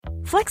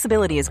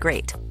Flexibility is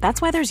great.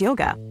 That's why there's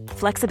yoga.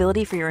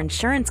 Flexibility for your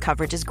insurance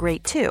coverage is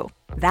great too.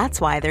 That's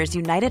why there's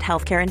United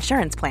Healthcare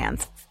Insurance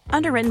Plans.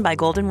 Underwritten by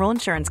Golden Rule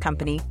Insurance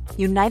Company,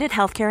 United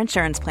Healthcare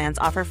Insurance Plans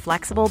offer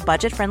flexible,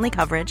 budget-friendly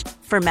coverage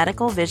for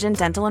medical, vision,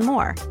 dental, and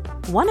more.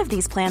 One of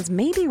these plans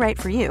may be right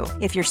for you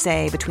if you're,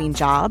 say, between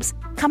jobs,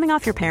 coming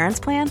off your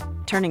parents' plan,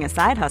 turning a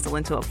side hustle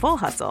into a full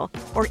hustle,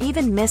 or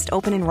even missed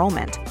open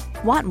enrollment.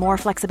 Want more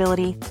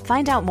flexibility?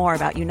 Find out more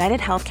about United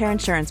Healthcare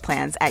Insurance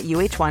Plans at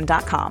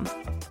uh1.com.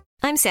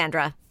 I'm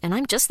Sandra, and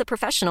I'm just the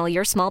professional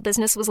your small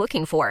business was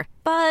looking for.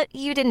 But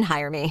you didn't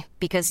hire me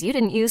because you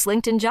didn't use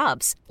LinkedIn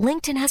Jobs.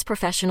 LinkedIn has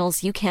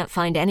professionals you can't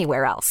find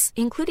anywhere else,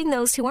 including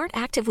those who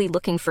aren't actively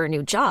looking for a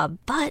new job,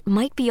 but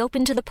might be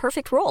open to the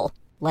perfect role,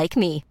 like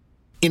me.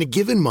 In a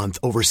given month,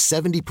 over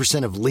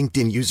 70% of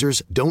LinkedIn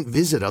users don't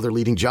visit other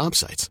leading job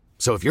sites.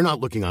 So if you're not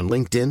looking on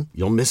LinkedIn,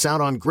 you'll miss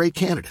out on great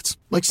candidates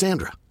like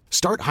Sandra.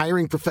 Start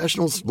hiring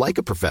professionals like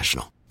a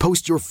professional.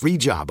 Post your free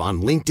job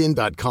on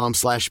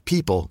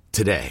linkedin.com/people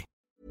today.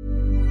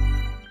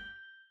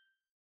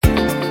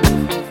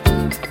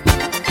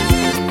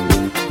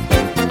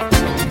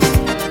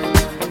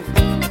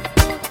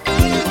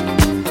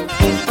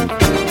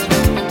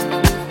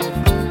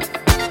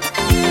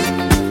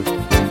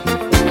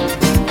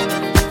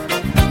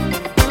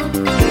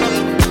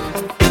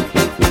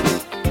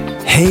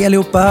 Hej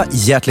allihopa,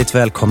 hjärtligt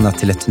välkomna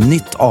till ett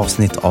nytt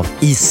avsnitt av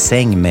I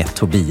säng med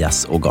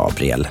Tobias och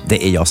Gabriel.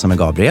 Det är jag som är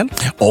Gabriel.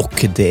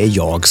 Och det är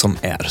jag som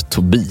är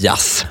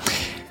Tobias.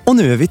 Och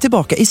nu är vi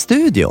tillbaka i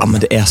studion. Ja,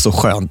 men det är så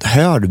skönt.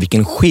 Hör du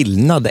vilken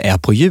skillnad det är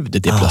på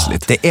ljudet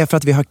plötsligt? Det är för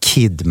att vi har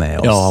Kid med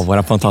oss. Ja,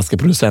 våra fantastiska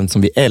producent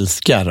som vi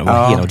älskar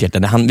av hela vårt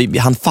hjärta.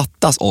 Han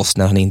fattas oss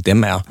när han inte är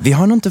med. Vi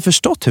har nog inte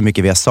förstått hur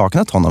mycket vi har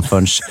saknat honom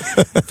förrän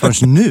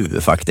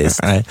nu faktiskt.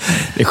 Nej,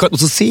 det är skönt. Och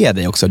så ser jag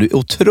dig också. Du är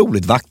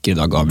otroligt vacker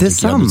idag, Gabriel.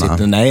 Detsamma.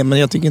 Nej, men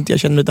jag tycker inte jag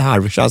känner mig lite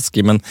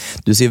halvtjaskig, men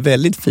du ser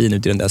väldigt fin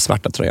ut i den där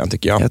svarta tröjan,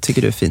 tycker jag. Jag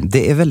tycker du är fin.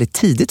 Det är väldigt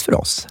tidigt för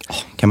oss,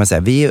 kan man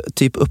säga. Vi är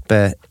typ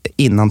uppe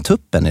innan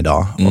tuppen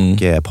idag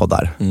och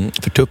poddar.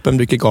 För tuppen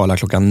brukar gala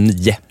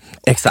 9:00.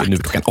 Exakt. Nu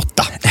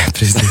 8:00.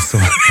 Precis så.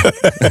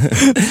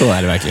 Så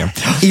är det verkligen.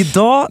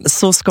 Idag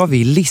så ska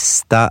vi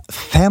lista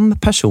 5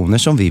 personer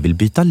som vi vill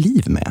byta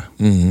liv med.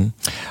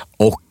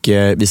 Och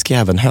vi ska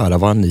även höra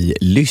vad ni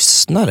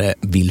lyssnare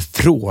vill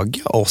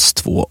fråga oss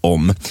två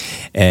om.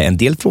 En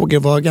del frågor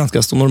var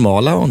ganska så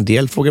normala och en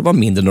del frågor var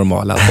mindre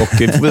normala.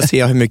 Och vi får väl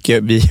se hur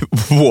mycket vi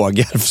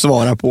vågar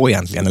svara på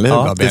egentligen, eller hur?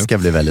 Ja, det ska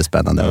bli väldigt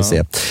spännande att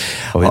se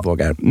vad vi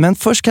vågar. Men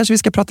först kanske vi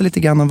ska prata lite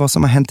grann om vad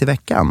som har hänt i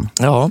veckan.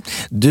 Ja,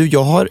 du,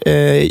 jag har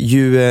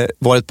ju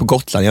varit på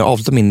Gotland. Jag har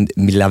avslutat min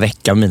lilla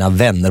vecka med mina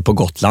vänner på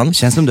Gotland.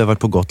 Känns som du har varit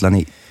på Gotland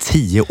i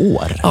 10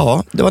 år.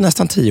 Ja, det var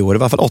nästan 10 år, i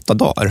alla fall 8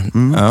 dagar.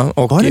 Ja,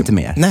 och var det inte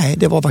mer? Nej,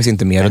 det var faktiskt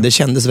inte mer. Och det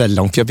kändes väldigt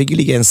långt. För jag fick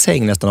ligga i en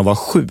säng nästan och vara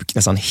sjuk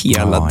nästan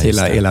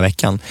hela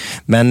veckan.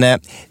 Men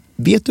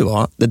vet du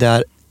vad?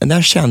 Den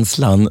där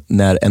känslan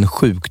när en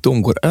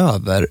sjukdom går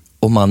över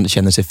och man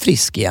känner sig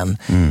frisk igen,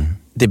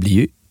 det blir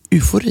ju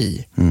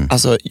eufori.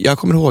 Alltså, jag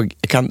kommer ihåg,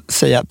 jag kan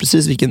säga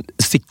precis vilken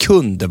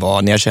sekund det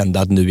var när jag kände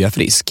att nu är jag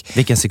frisk.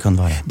 Vilken sekund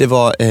var det? Det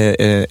var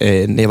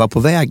när jag var på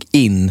väg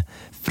in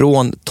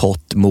från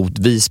Tott mot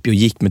Visby och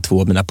gick med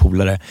 2 av mina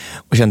polare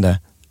och kände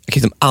jag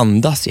kan liksom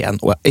andas igen,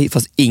 och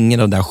fast ingen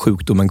av den där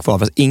sjukdomen kvar,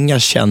 fast inga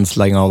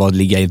känslor av att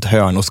ligga i ett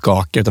hörn och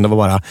skaka, utan det var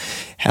bara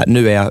här,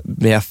 nu är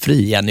jag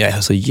fri igen, jag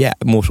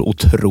är mår så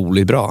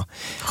otroligt bra.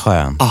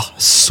 Skönt.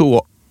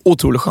 Så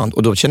otroligt skönt,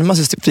 och då känner man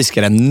sig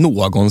friskare än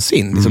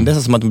någonsin. Liksom, det är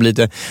som att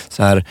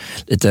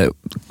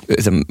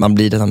man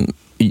blir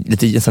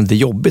lite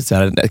jobbigt så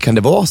här. Kan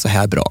det vara så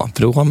här bra?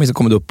 För då har man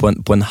kommit upp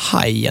på en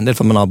high, en del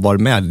för man har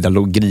varit med där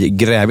och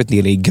grävt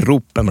ner i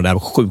gropen med det där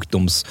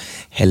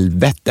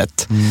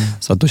sjukdomshelvetet.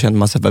 Så att då känner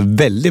man sig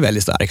väldigt,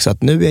 väldigt stark. Så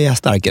att nu är jag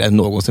starkare än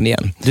någonsin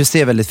igen. Du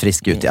ser väldigt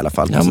frisk ut i alla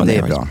fall. Ja, men det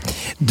är bra.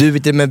 Du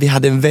vet, men vi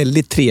hade en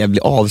väldigt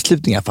trevlig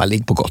avslutning i alla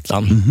fall på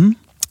Gotland.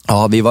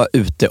 Ja, vi var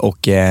ute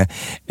och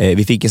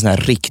vi fick en sån här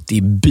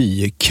riktig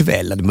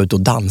bykväll. Vi var ute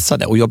och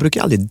dansade. Och jag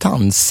brukar aldrig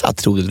dansa,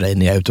 tror du det,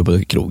 när jag är ute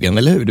på krogen,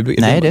 eller hur?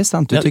 Nej, det är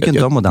sant. Du tycker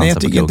inte om att dansa på krogen. Nej,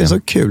 jag tycker inte det är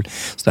så kul.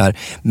 Så här.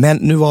 Men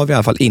nu var vi i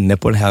alla fall inne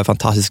på det här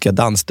fantastiska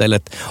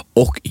dansstället.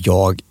 Och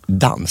jag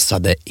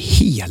dansade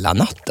hela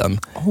natten.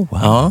 Oh, wow.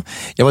 Ja,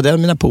 jag var där med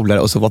mina polare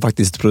och så var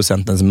faktiskt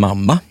producentens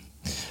mamma,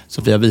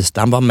 Sofia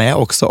Wistam, var med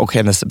också, och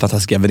hennes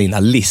fantastiska väninna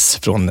Liz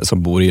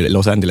som bor i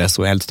Los Angeles,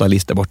 och äldsta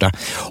Liz där borta.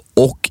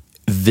 Och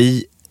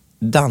vi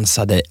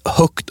dansade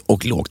högt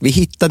och lågt. Vi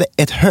hittade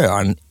ett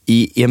hörn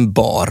i en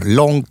bar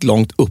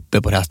långt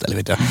uppe på det här stället,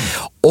 vet jag.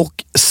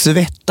 Och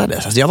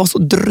svettades. Alltså jag var så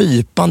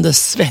drypande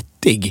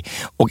svettig.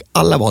 Och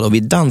alla var då, vi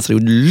dansade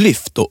och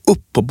lyft och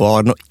upp på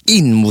baren och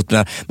in mot den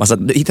här.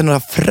 Vi hittade några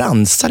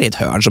fransar i ett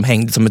hörn som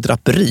hängde som ett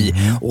draperi.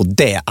 Och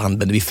det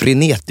använde vi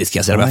frenetiskt,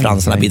 jag säger, de här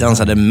fransarna. Vi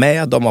dansade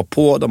med dem och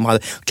på dem,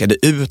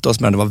 klädde ut oss,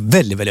 men det var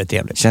väldigt, väldigt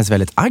trevligt. Känns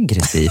väldigt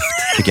aggressivt,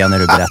 tycker jag, när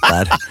du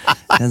berättar.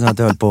 Det känns som att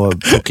du höll på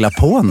att puckla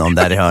på någon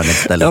där i hörnet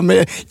istället. Ja,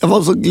 men jag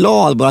var så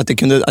glad bara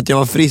att jag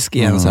var frisk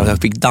igen. Så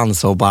Jag fick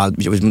dansa och bara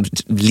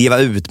leva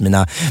ut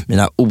mina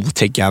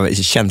otäcka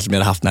känslor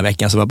jag haft den här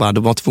veckan. Så då var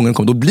jag tvungen att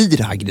komma. Då blir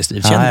det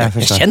aggressivt.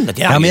 Jag känner att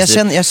jag är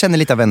aggressiv. Jag känner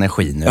lite av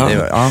energi nu.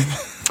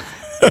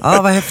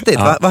 Ja, vad häftigt.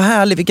 Vad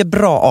härligt. Vilket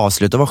bra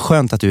avslut. Och vad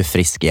skönt att du är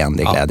frisk igen.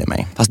 Det gläder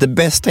mig. Fast det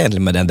bästa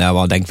egentligen med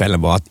den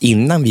kvällen var att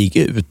innan vi gick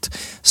ut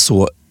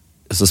så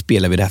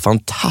spelade vi det här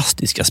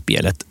fantastiska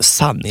spelet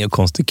Sanning och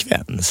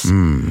konsekvens.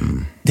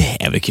 Det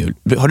är väl kul.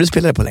 Har du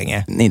spelat det på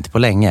länge? Inte på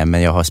länge,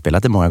 men jag har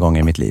spelat det många gånger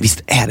i mitt liv.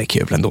 Visst är det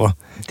kul ändå?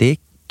 Det är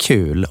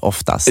kul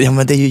oftast. Ja,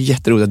 men det är ju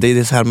jätteroligt. Det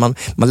är så här, man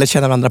lär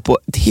känna varandra på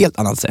ett helt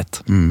annat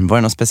sätt. Var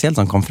det något speciellt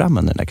som kom fram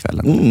under den där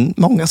kvällen?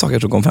 Många saker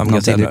som kom fram.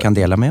 Någonting du kan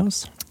dela med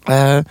oss?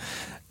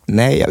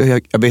 Nej,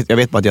 jag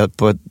vet bara att jag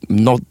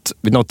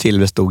vid något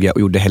tillfälle stod jag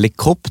och gjorde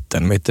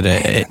helikoptern. Vet du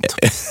det?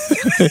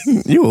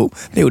 Jo,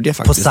 det gjorde jag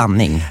faktiskt. På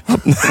sanning.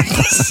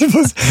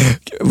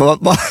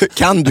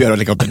 Kan du göra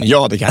helikoptern?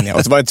 Ja, det kan jag.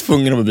 Och så var jag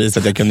tvungen att bevisa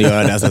att jag kunde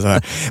göra det. Så här.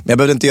 Men jag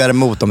behövde inte göra det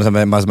mot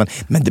dem.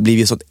 Men det blev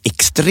ju sånt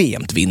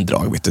extremt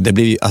vinddrag. Vet du? Det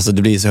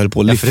blir så höll på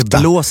att lyfta. För det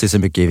blåser så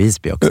mycket i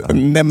Visby också.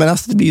 Nej, men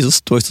alltså det blir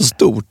så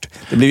stort.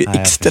 Det blir ju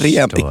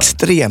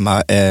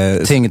extrema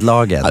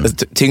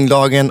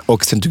tyngdlagen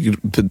och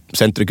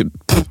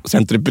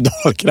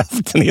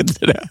centripedalkraften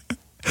heter det.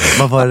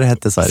 Vad var det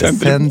hette, sa du?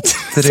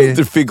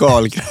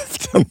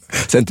 Centrifugalkraften.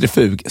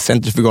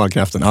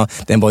 Centrifugalkraften, ja,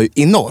 den var ju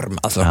enorm.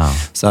 Alltså. Ja.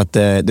 Så att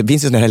det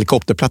finns ju en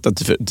helikopterplatta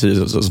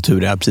som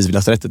tur är precis vid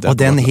lasarettet. Och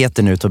den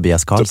heter nu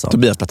Tobias Karlsson.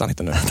 Tobiasplattan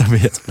heter nu.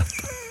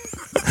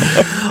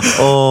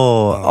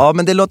 Ja,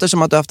 men det låter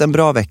som att du har haft en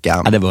bra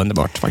vecka. Ja, det var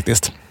underbart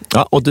faktiskt.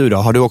 Ja, och du då?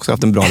 Har du också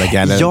haft en bra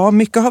vecka? Eller? Ja,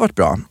 mycket har varit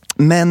bra.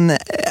 Men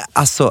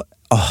alltså...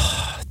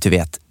 Du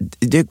vet,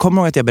 du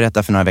kommer ihåg att jag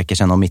berättade för några veckor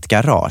sedan om mitt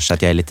garage,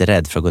 att jag är lite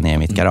rädd för att gå ner i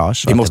mitt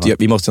garage.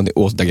 Vi måste inte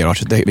åt det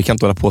garaget. Vi kan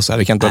inte hålla på så här.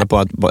 Vi kan inte hålla på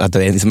att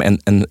det är liksom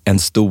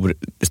ett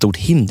stort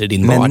hinder i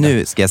din vardag. Men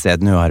nu ska jag säga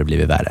att nu har det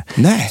blivit värre.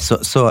 Nej.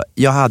 Så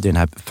jag hade ju den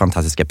här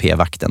fantastiska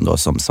p-vakten då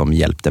som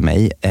hjälpte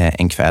mig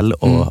en kväll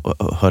och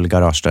höll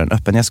garagedörren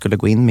öppen. Jag skulle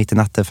gå in mitt i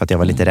natten för att jag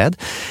var lite rädd.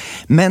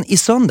 Men i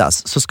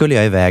söndags så skulle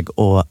jag iväg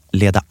och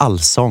leda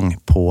allsång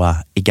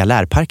i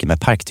Galärparken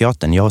med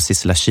Parkteatern. Jag och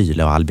Sissela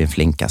Kyle och Albin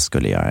Flinka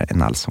skulle göra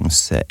en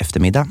allsångs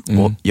eftermiddag.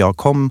 Och jag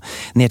kom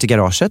ner till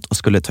garaget och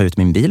skulle ta ut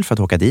min bil för att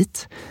åka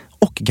dit.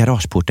 Och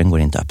garageporten går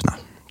inte att öppna.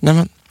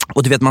 Nämen.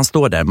 Och du vet, man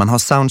står där, man har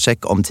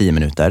soundcheck om 10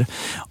 minuter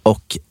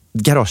och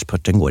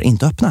garageporten går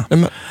inte att öppna.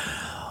 Nämen.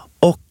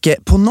 Och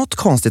på något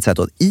konstigt sätt,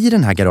 i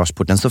den här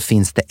garageporten så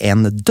finns det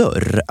en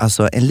dörr,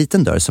 alltså en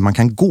liten dörr som man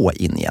kan gå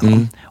in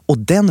igenom. Och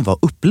den var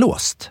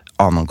upplåst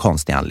av någon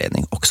konstig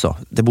anledning också.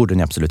 Det borde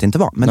den absolut inte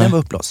vara, men den var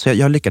upplåst. Så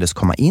jag lyckades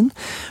komma in.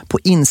 På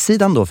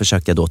insidan då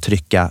försökte jag då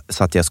trycka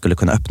så att jag skulle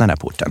kunna öppna den här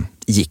porten.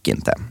 Gick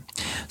inte.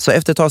 Så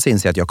efter ett tag så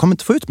inser jag att jag kommer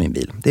inte få ut min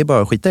bil. Det är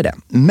bara att skita i det.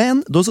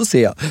 Men då så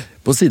ser jag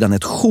på sidan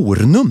ett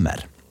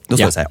journummer. Då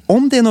står det så här: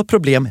 om det är något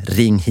problem,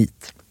 ring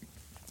hit.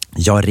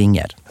 Jag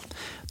ringer.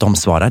 De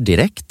svarar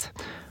direkt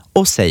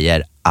och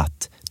säger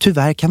att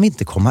tyvärr kan vi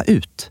inte komma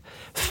ut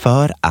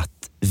för att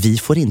vi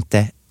får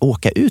inte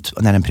åka ut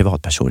när en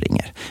privatperson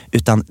ringer.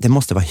 Utan det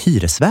måste vara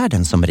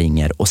hyresvärden som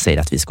ringer och säger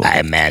att vi ska åka.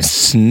 Nej men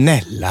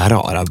snälla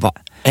rara, vad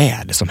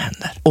är det som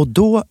händer? Och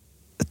då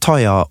tar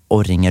jag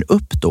och ringer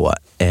upp då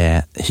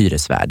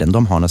hyresvärden.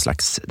 De har någon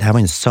slags, det här var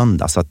en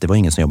söndag så att det var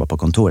ingen som jobbar på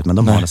kontoret, men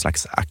de har någon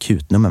slags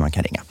akutnummer man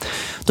kan ringa.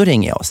 Då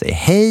ringer jag och säger: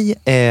 hej,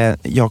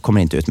 jag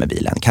kommer inte ut med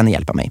bilen, kan ni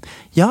hjälpa mig?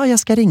 Ja, jag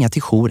ska ringa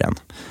till jouren.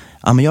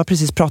 Ja, men jag har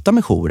precis pratat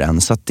med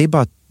jouren så att det är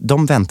bara,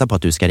 de väntar på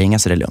att du ska ringa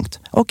så det är lugnt.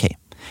 Okej.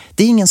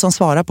 Det är ingen som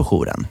svarar på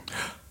jouren.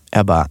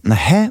 Jag bara,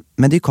 nej,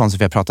 men det är konstigt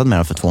för jag pratade med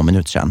dem för 2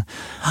 minuter sedan.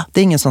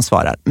 Det är ingen som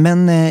svarar,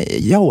 men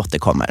jag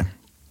återkommer.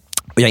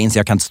 Och jag inser att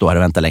jag kan inte stå här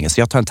och vänta länge,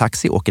 så jag tar en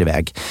taxi och åker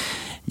iväg.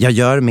 Jag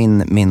gör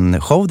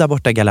min show där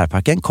borta i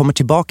Galärparken, kommer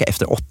tillbaka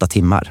efter 8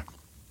 timmar.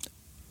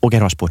 Och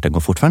garageporten går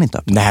fortfarande inte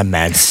upp.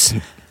 Nämen.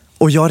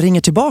 Och jag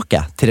ringer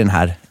tillbaka till den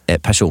här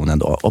personen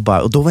då.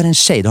 Och då var det en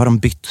tjej, då har de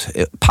bytt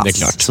pass. Det är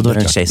klart, så då är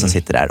det en tjej som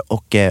sitter där.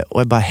 Och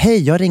jag bara,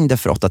 hej, jag ringde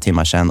för 8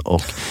 timmar sedan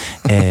och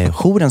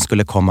jouren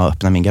skulle komma och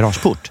öppna min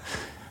garageport.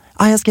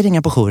 Jag ska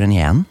ringa på jouren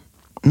igen.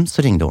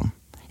 Så ringde hon.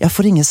 Jag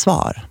får inget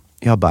svar.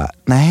 Jag bara,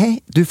 nej,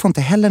 du får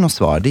inte heller något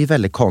svar. Det är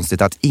väldigt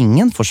konstigt att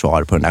ingen får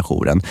svar på den här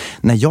jouren.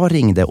 När jag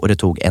ringde och det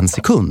tog 1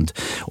 sekund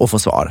att få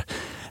svar.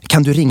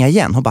 Kan du ringa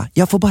igen? Hon bara,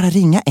 jag får bara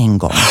ringa en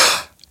gång.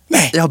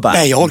 Nej,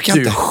 jag orkar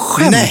inte.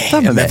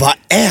 Skämtar med mig. Men vad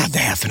är det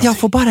här för något? Jag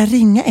får bara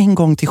ringa en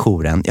gång till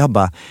jouren. Jag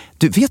bara,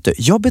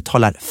 jag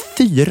betalar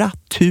 4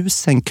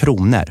 000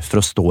 kronor för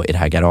att stå i det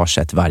här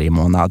garaget varje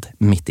månad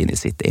mitt inne i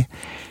city.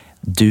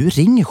 Du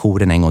ringer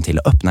jouren en gång till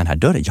och öppnar den här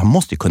dörren. Jag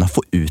måste ju kunna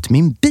få ut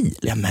min bil.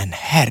 Ja men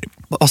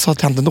vad sa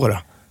tanten då?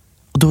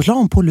 Och då la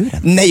hon på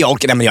luren. Nej, jag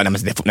orkar.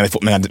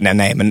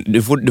 Nej, men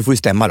du får ju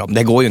stämma dem.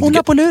 Det går ju inte. Hon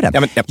la på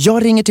luren. Ja.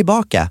 Jag ringer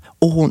tillbaka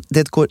och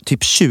det går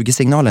typ 20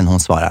 signaler när hon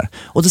svarar.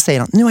 Och då säger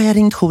hon, nu har jag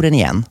ringt jouren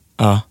igen.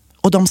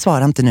 Och de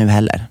svarar inte nu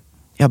heller.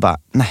 Jag bara,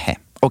 nej,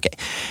 okej.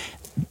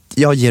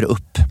 Jag ger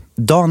upp.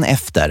 dagen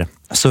efter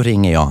så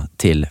ringer jag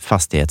till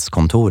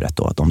fastighetskontoret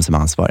då, de som är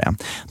ansvariga.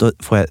 Då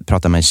får jag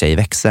prata med en tjej i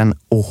växeln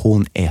och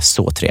hon är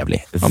så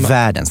trevlig.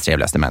 Världens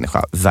trevligaste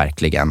människa,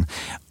 verkligen.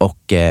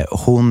 Och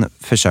hon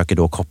försöker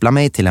då koppla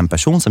mig till en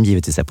person som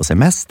givetvis är på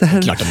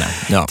semester. Klart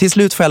det. Ja. Till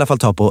slut får jag i alla fall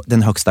ta på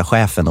den högsta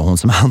chefen och hon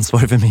som är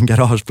ansvarig för min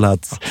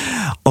garageplats.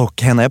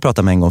 Och henne jag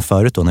pratade med en gång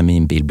förut då när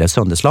min bil blev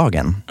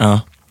sönderslagen. Ja.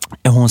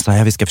 Hon sa,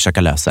 vi ska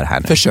försöka lösa det här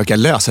nu. Försöka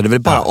lösa det, väl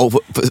bara att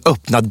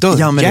öppna dörren.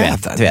 Ja, men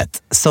du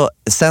vet. Så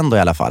sen då i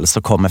alla fall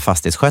så kommer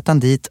fastighetsskötaren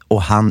dit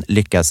och han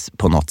lyckas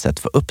på något sätt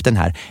få upp den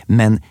här.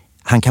 Men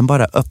han kan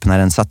bara öppna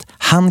den så att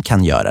han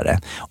kan göra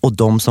det. Och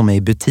de som är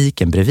i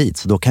butiken bredvid,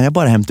 så då kan jag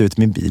bara hämta ut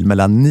min bil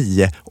mellan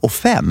 9 och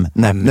 5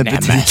 när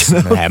butiken är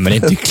öppen. Nej, men det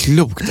är inte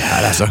klokt det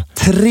här alltså.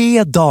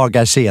 3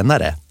 dagar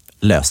senare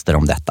löste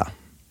de detta.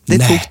 Det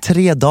tog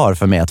 3 dagar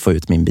för mig att få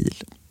ut min bil.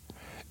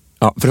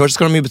 Ja, för först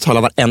ska de ju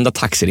betala varenda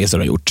taxiresa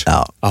du har gjort.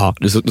 Ja. Aha,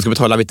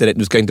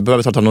 du ska inte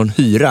behöva betala någon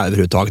hyra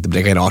överhuvudtaget. Det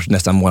blir garage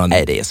nästa månad.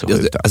 Nej, det är så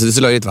sjukt. Alltså det är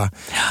så löjligt, va?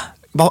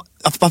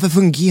 Varför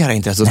fungerar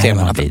inte det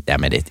systemet?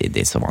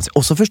 Det är så vansinnigt.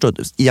 Och så förstår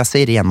du, jag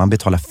säger det igen, man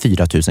betalar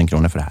 4 000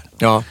 kronor för det här.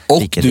 Ja,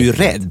 och vilket du är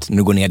rädd när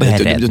du går ner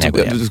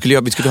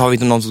dit. Vi skulle ha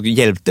någon som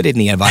hjälpte dig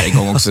ner varje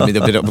gång också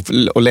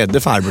och ledde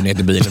farbror ner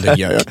till bilen,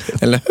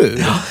 eller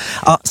hur?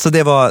 Ja, så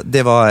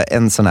det var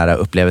en sån här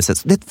upplevelse.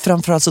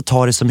 Framförallt så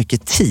tar det så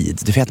mycket tid.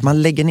 Du vet,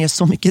 man lägger ner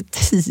så mycket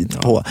tid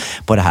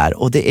på det här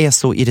och det är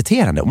så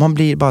irriterande och man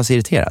blir bara så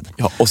irriterad.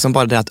 Ja, och sen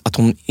bara det att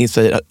hon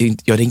säger att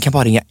jag kan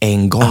bara ringa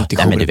en gång till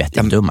jouren. Men du vet,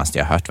 det dummaste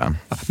jag har hört, va?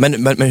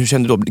 Men hur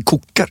kände du då?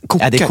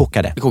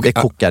 Det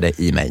kokade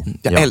i mig.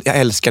 Jag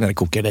älskar när det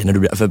kokar i dig, när du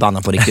blir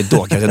förbannad på riktigt.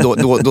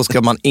 Då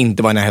ska man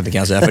inte vara i närheten, kan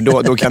jag säga. För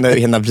då kan det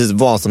hända precis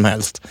vad som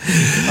helst.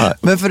 Ja.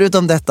 Men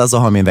förutom detta så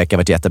har min vecka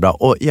varit jättebra.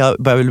 Och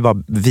jag vill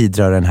bara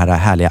vidröra den här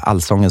härliga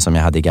allsången som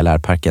jag hade i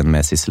Galärparken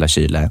med Sissela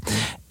Kyle.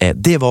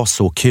 Det var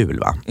så kul,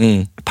 va?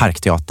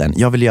 Parkteatern.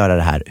 Jag vill göra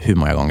det här hur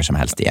många gånger som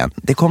helst igen.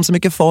 Det kom så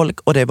mycket folk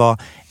och det var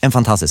en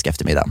fantastisk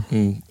eftermiddag.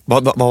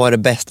 Vad var det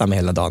bästa med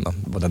hela dagen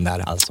då? På den där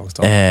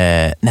allsångsdagen?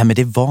 Nej, men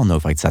det var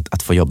nog faktiskt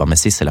att få jobba med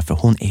Sissela, för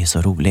hon är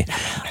så rolig.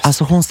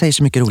 Alltså hon säger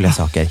så mycket roliga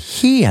saker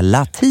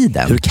hela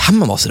tiden. Hur kan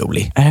man vara så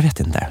rolig? Jag vet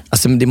inte.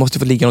 Alltså det måste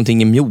få ligga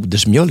någonting i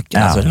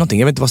modersmjölken. Alltså, jag vet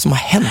inte vad som har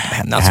hänt med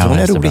henne. Alltså, hon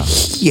är rolig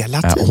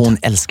hela tiden. Hon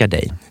älskar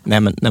dig. Nej,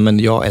 men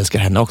jag älskar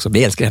henne också.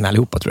 Vi älskar henne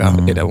allihopa, tror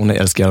jag. Hon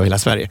älskar hela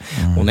Sverige.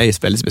 Hon är ju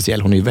väldigt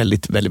speciell. Hon är ju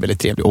väldigt, väldigt, väldigt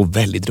trevlig och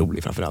väldigt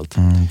rolig framförallt.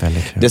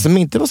 Väldigt kul. Det som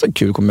inte var så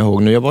kul, kommer jag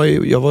ihåg nu.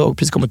 Jag var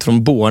precis kommit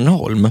från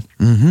Bornholm.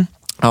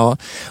 Ja,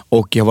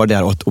 och jag var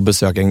där och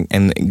besökte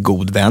en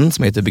god vän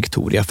som heter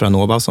Victoria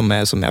Franova som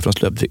är från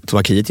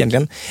Slovakiet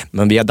egentligen.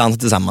 Men vi har dansat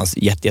tillsammans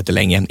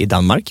jättelänge i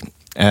Danmark.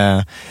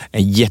 En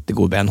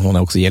jättegod vän. Hon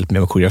har också hjälpt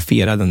mig att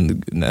koreografera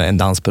en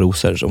dans på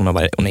rosor. Så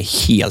hon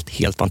är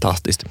helt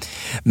fantastisk.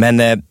 Men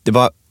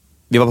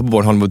vi var på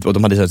Bornholm och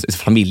de hade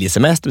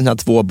familjesemester med sina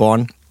 2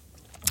 barn.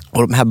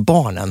 Och de här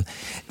barnen,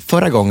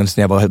 förra gången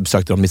när jag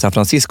besökte dem i San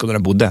Francisco där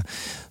de bodde,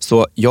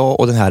 så jag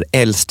och den här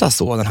äldsta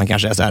sonen, han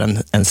kanske är så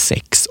här en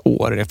 6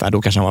 år ungefär,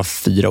 då kanske han var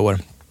 4 år.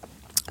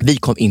 Vi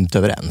kom inte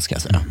överens, ska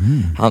jag säga.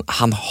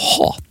 Han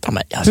hatar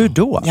mig. Alltså. Hur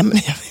då? Ja, men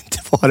jag vet inte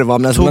vad det var.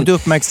 Men tog du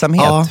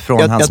uppmärksamhet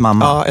från hans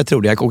mamma? Ja, jag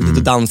tror det. Jag åkte dit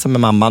och dansade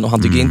med mamman och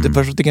han tycker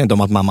först tycker inte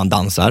om att mamman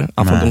dansar.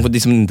 De får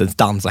liksom inte ens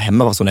dansa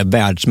hemma, fast hon är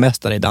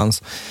världsmästare i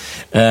dans.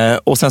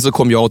 Och sen så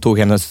kom jag och tog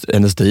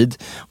hennes tid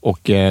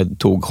och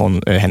tog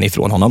henne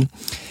ifrån honom.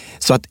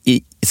 Så att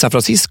i San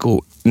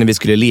Francisco, när vi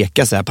skulle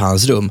leka så här på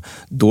hans rum,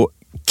 då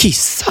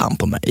kissade han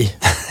på mig.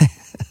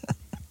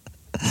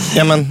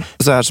 Ja, men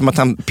så här som att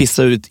han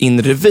pissar ut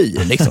in revy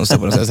liksom,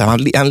 så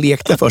han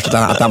lekte först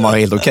att han var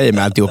helt okej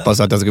med alltihopa,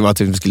 så att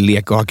vi skulle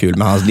leka och ha kul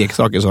med hans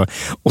leksaker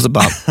och så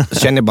bara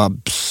känner jag bara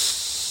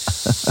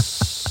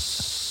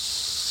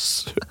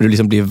det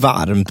liksom blir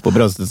varmt på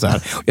bröstet så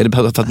här. Jag hade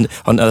behövt för att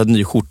han hade en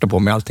ny skjorta på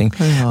mig och allting.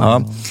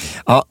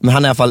 Ja, men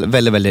han är i alla fall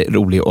väldigt, väldigt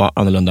rolig och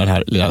annorlunda, den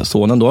här lilla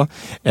sonen då.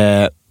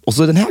 Och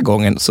så den här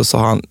gången så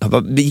sa han,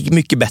 det gick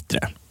mycket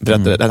bättre.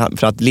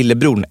 För att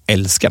lillebror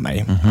älskar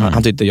mig.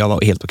 Han tyckte jag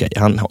var helt okej.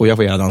 Och jag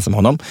får gärna dansa med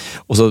honom.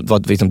 Och så var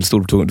det liksom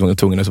stor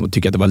tvungen som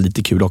tyckte att det var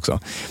lite kul också.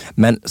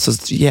 Men så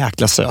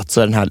jäkla söt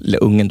så är den här lilla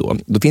ungen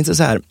då finns det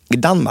så här, i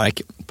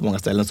Danmark på många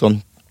ställen så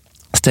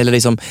ställer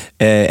liksom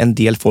en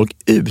del folk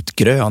ut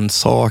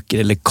grönsaker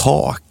eller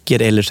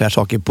kakor eller så här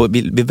saker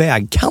vid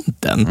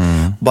vägkanten.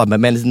 Bara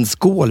med en liten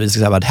skål. Vi ska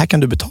säga att här kan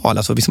du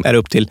betala. Så vi som är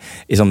upp till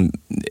liksom,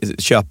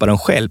 köparen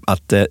själv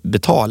att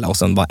betala och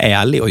sen vara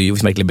ärlig och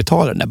verkligen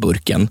betala den där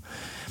burken.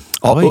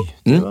 Ja, oj,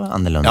 det var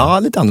annorlunda. Ja,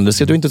 lite annorlunda.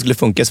 Så jag tror inte det skulle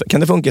funka.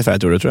 Kan det funka för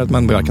tror du att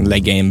man bara kan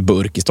lägga i en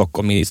burk i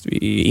Stockholm i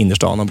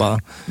innerstan och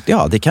bara...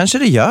 Ja, det kanske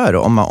det gör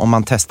om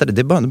man testar det.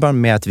 Det är bara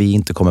med att vi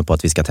inte kommer på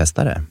att vi ska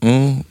testa det.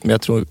 Men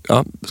jag tror,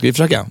 ska vi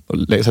försöka?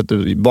 Så att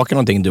du bakar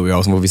någonting du och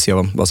jag, så får vi se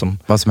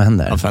vad som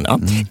händer.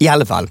 I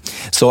alla fall,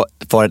 så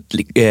var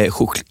det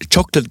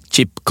chocolate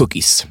chip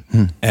cookies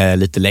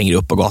lite längre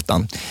upp på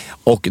gatan.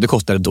 Och det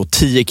kostade då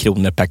 10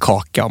 kronor per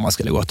kaka om man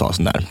skulle gå och ta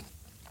sån där.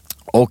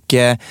 Och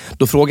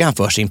då frågade han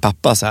för sin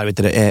pappa så här,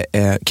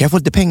 kan jag få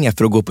lite pengar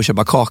för att gå upp och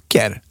köpa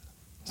kakor?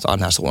 sa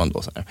den här sonen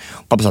då. Så här.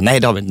 Pappa sa, nej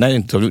det har vi inte, nej,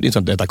 det är inte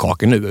att äta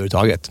kakor nu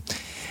överhuvudtaget.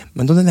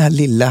 Men då den här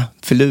lilla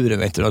filuren,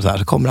 vet du,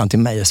 så kommer han till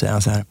mig och säger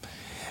så här,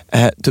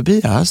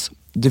 Tobias,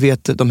 du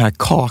vet de här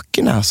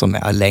kakorna som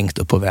är längst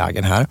upp på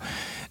vägen här,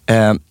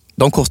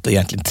 de kostar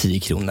egentligen 10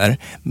 kronor.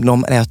 Men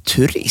om man är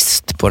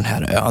turist på den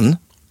här ön,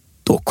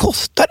 då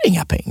kostar det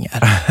inga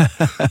pengar.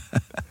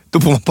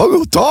 Då får man bara gå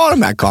och ta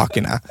de här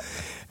kakorna.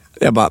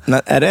 Jag bara,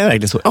 men är det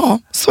verkligen så? Ja,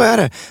 så är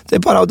det. Det är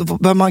bara, då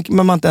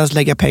behöver man inte ens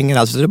lägga pengar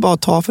alls. Det är bara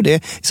att ta för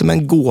det som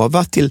en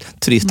gåva till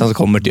turisterna som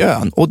kommer till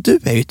ön. Och du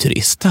är ju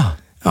turist.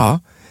 Ja.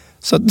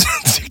 Så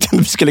tyckte jag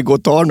att vi skulle gå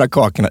och ta de där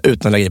kakorna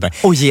utan att lägga pengar.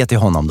 Och ge till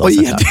honom då.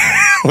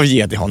 Och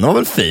ge till honom, det var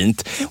väl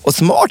fint. Och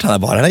smart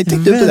han var, han hade tyckt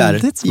ut det där.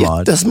 Smart.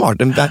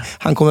 Jättesmart.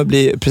 Han kommer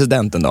bli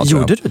presidenten då.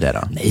 Gjorde du det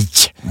då? Nej,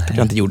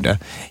 jag inte gjorde.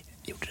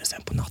 Det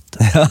sen på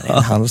natten.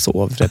 Han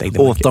sov.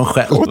 Åt dem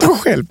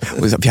själv.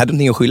 Och vi hade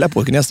ingenting att skylla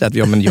på. Kunde jag säga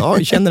att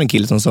jag känner en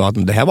kille som sa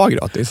att det här var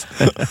gratis.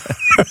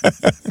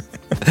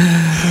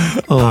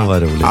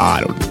 Vad roligt.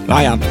 Roligt.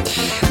 Ja.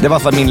 Det var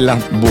för min lilla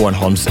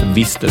Bornholms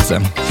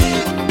vistelse.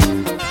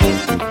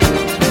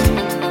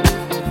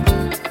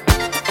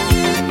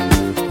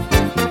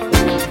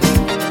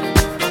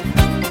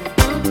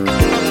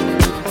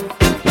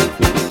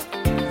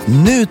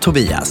 Nu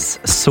Tobias,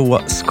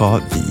 så ska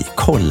vi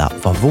kolla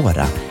vad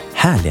våra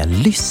härliga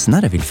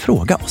lyssnare vill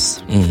fråga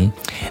oss.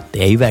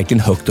 Det är ju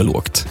verkligen högt och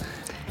lågt.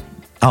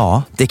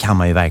 Ja, det kan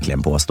man ju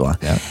verkligen påstå.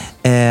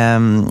 Ja.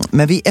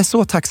 Men vi är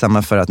så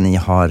tacksamma för att ni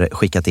har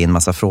skickat in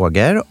massa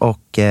frågor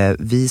och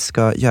vi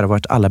ska göra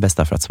vårt allra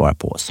bästa för att svara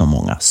på så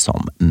många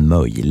som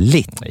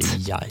möjligt.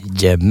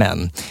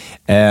 Jajamän.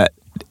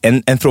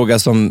 En fråga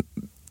som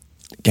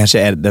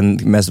kanske är den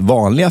mest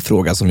vanliga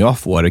frågan som jag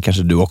får,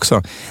 kanske du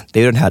också, det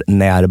är ju den här,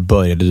 när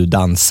började du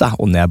dansa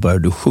och när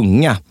började du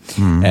sjunga?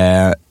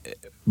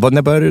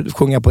 När började du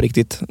sjunga på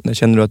riktigt? När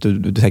kände du att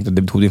du tänkte att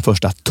det tog din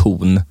första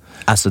ton?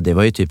 Alltså det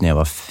var ju typ när jag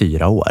var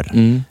 4 år.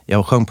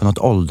 Jag sjöng på något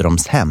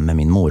ålderdomshem med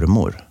min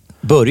mormor.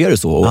 Började du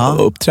så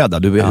och uppträda?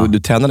 Du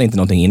tränade inte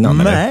någonting innan?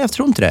 Nej, eller? jag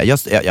tror inte det.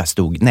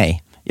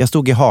 Jag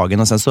stod i hagen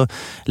och sen så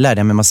lärde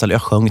jag mig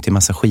jag sjöng till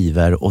massa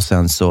skivor och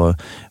sen så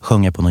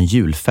sjöng jag på någon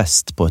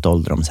julfest på ett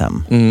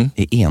ålderdomshem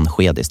i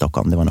Enskede i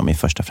Stockholm. Det var nog min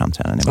första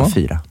framträdande när jag var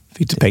 4.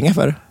 Fick du pengar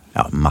för det?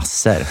 Ja,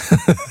 massor.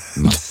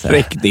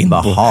 Räckte in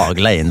bara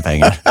hagla in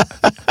pengar.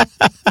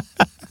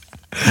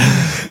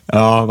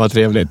 Ja, vad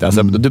trevligt.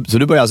 Alltså, så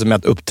du började alltså med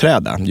att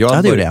uppträda?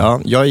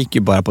 Jag gick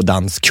ju bara på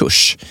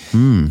danskurs.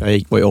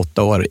 Jag var i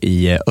 8 år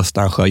i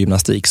Östansjö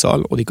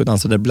gymnastiksal och gick och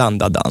dansade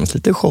blandad dans.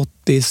 Lite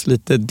schottis,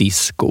 lite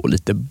disco,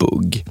 lite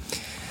bugg.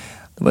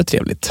 Det var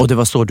trevligt. Och det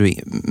var så du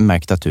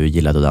märkte att du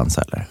gillade att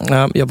dansa, eller?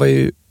 Ja,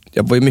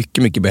 jag var ju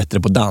mycket, mycket bättre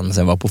på dans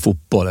än var på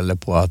fotboll eller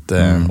på att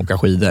åka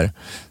skidor.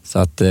 Så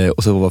att,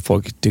 och så var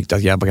folk tyckte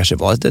att jag kanske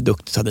var lite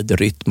duktig, så hade lite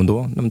rytm. Och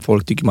då, när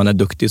folk tycker man är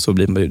duktig så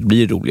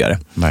blir det roligare.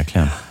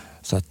 Verkligen.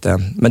 Så att,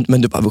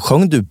 men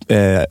sjöng du,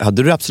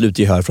 hade du absolut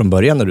gehör från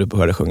början när du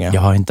började sjunga?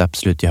 Jag har inte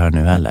absolut gehör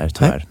nu heller,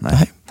 tyvärr.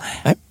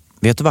 Nej.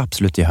 Vet du vad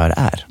absolut gehör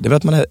är? Det är väl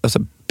att man är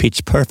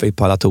pitch perfect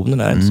på alla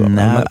toner. Så.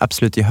 Nej,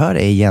 absolut gehör är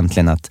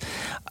egentligen att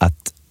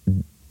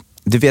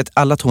du vet,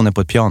 alla toner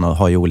på ett piano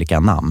har ju olika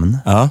namn.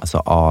 Ja.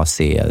 Alltså A,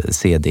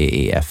 C, D,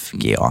 E, F,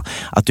 G, A.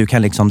 Att du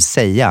kan liksom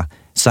säga,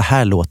 så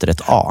här låter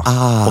ett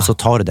A. Och så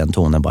tar du den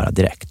tonen bara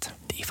direkt.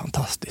 Det är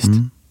fantastiskt.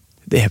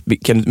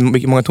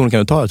 Hur många toner kan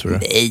du ta, tror du?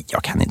 Nej,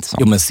 jag kan inte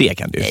sånt. Jo, men C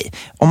kan du. Nej.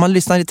 Om man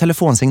lyssnar i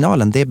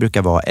telefonsignalen, det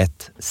brukar vara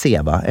ett C,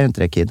 va? Är det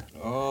inte det, Kid?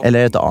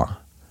 Eller ett A?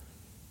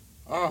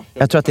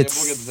 Jag tror att det är ett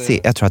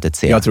C. Jag tror att det är ett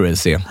C. Jag tror det är ett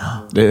C.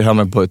 Det hör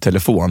man på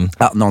telefon.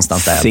 Ja,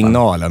 någonstans där.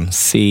 Signalen.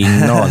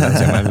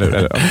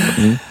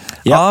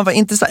 Ja, vad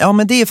intressant. Ja,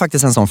 men det är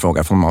faktiskt en sån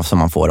fråga som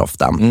man får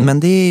ofta. Men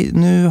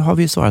nu har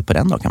vi ju svarat på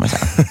den då, kan man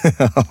säga.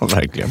 Ja,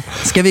 verkligen.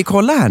 Ska vi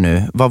kolla här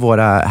nu vad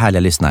våra härliga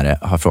lyssnare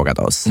har frågat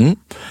oss?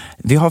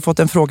 Vi har fått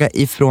en fråga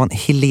ifrån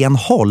Helene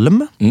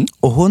Holm.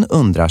 Och hon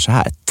undrar så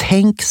här: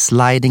 tänk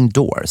sliding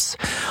doors.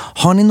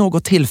 Har ni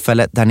något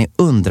tillfälle där ni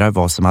undrar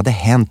vad som hade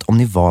hänt om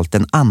ni valt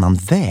en annan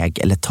väg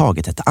eller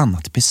tagit ett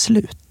annat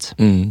beslut?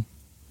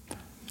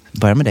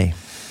 Börja med dig.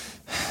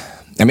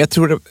 Ja, men jag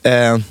tror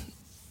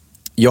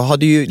jag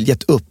hade ju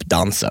gett upp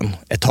dansen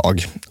ett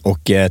tag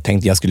och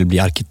tänkte jag skulle bli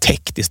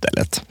arkitekt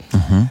istället.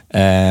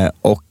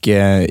 Och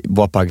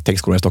var på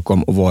arkitektskolan i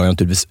Stockholm och var jag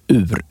naturligtvis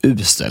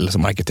urusel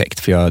som arkitekt,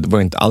 för det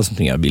var inte alls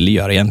någonting jag ville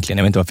göra egentligen.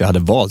 Jag vet inte varför jag hade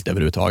valt det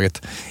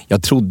överhuvudtaget.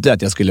 Jag trodde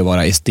att jag skulle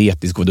vara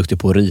estetisk och duktig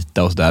på att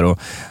rita och sådär,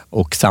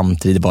 och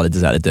samtidigt vara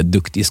lite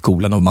duktig i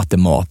skolan och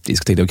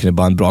matematisk. Jag tänkte att det kunde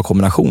vara en bra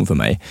kombination för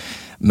mig.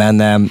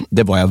 Men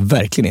det var jag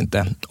verkligen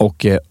inte,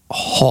 och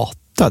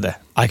hatade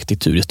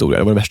arkitekturhistoria.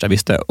 Det var det värsta jag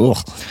visste.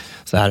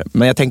 Så här.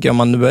 Men jag tänker,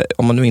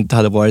 om man nu inte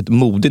hade varit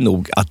modig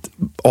nog att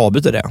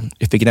avbryta det.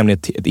 Jag fick nämligen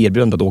ett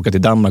erbjudande att åka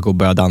till Danmark och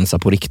börja dansa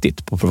på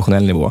riktigt, på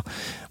professionell nivå.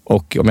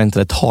 Och om jag inte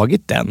hade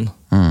tagit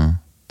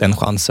den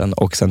chansen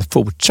och sen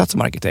fortsatt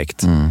som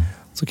arkitekt,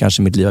 så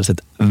kanske mitt liv hade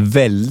sett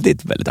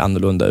väldigt, väldigt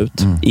annorlunda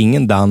ut.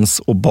 Ingen dans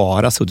och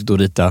bara suttit och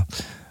rita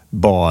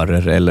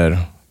barer eller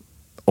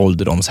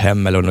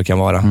ålderdomshem eller vad det kan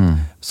vara.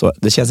 Så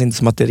det känns inte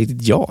som att det är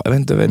riktigt jag. Vet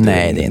inte.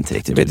 Nej, det är inte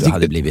riktigt. Du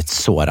hade blivit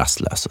så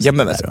rastlös. Ja,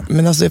 men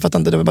alltså, jag fattar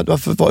inte,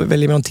 varför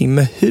väljer man någonting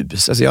med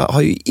hus? Alltså, jag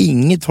har ju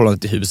inget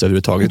förhållande till hus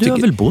överhuvudtaget. Du har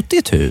väl bott i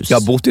ett hus? Jag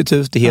har bott i ett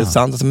hus, det är helt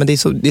sant. Alltså, men det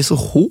är så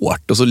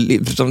hårt och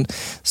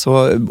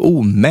så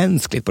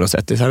omänskligt på något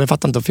sätt. Jag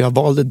fattar inte varför jag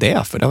valde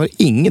det, för det har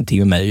ingenting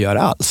med mig att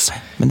göra alls.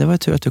 Men det var ju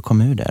tur att du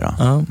kom ur det då.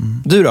 Ja.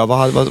 Mm. Du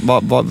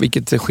då,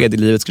 vilket skede i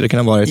livet skulle det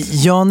kunna varit?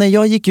 Ja, när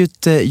jag gick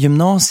ut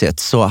gymnasiet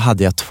så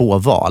hade jag 2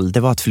 val. Det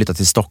var att flytta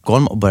till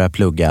Stockholm och börja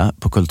plugga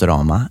på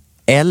Kulturama.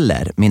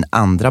 Eller min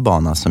andra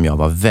bana som jag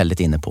var väldigt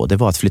inne på, det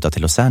var att flytta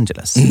till Los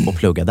Angeles och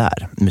plugga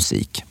där,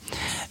 musik.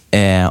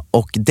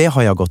 Och det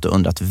har jag gått och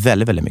undrat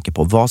väldigt, väldigt mycket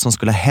på. Vad som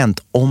skulle ha hänt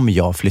om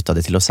jag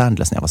flyttade till Los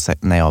Angeles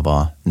när jag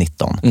var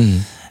 19.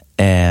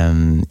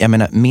 Jag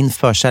menar, min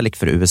förkärlek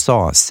för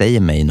USA säger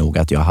mig nog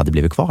att jag hade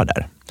blivit kvar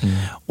där.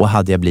 Och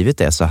hade jag blivit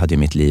det så hade ju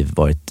mitt liv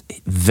varit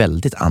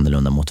väldigt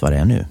annorlunda mot vad det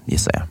är nu,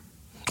 gissar jag.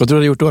 Vad tror du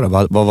hade gjort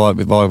då? Vad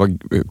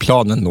var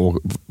planen då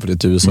för det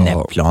till USA? Nej,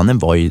 planen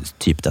var ju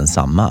typ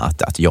densamma,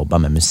 att jobba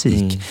med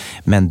musik.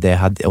 Men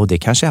det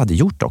kanske jag hade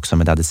gjort också,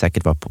 men det hade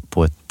säkert varit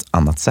på ett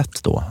annat sätt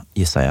då,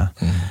 gissar jag.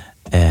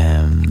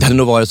 Det hade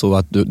nog varit så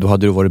att då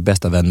hade du varit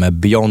bästa vän med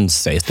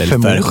Beyoncé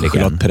istället för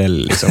Charlotte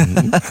Perrelli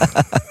liksom.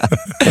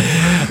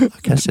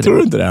 Kanske tror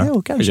du inte det?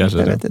 Jo, kanske. Jag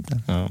vet inte.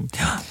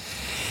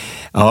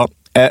 Ja.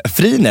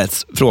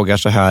 Frinets frågar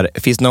så här: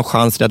 finns det någon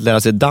chans till att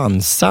lära sig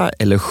dansa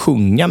eller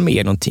sjunga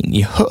med någonting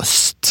i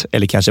höst?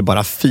 Eller kanske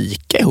bara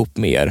fika ihop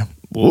med er?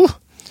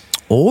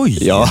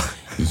 Oj!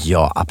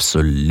 Ja,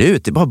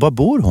 absolut. Var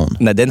bor hon?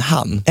 Nej, det är en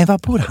han. Var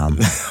bor han?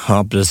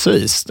 Ja,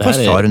 precis. Vad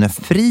sa du nu?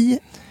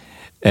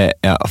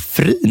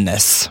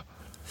 Frines.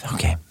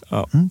 Okej.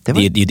 Ja. Det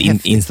är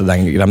ett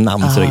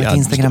Instagram-namn. Ett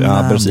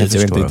Instagram-namn. Ja, precis.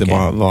 Jag vet inte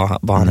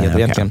vad han heter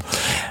egentligen.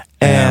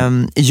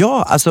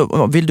 Ja,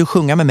 alltså vill du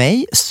sjunga med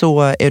mig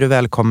så är du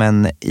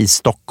välkommen i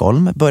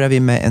Stockholm. Börjar vi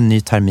med en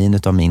ny termin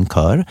utav min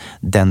kör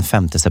den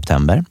 5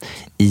 september.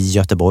 I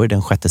Göteborg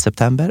den 6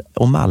 september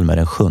och Malmö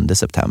den 7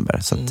 september.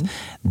 Så att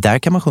där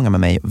kan man sjunga med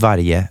mig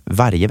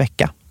varje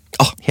vecka.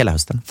 Hela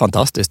hösten.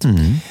 Fantastiskt.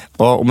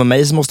 Och med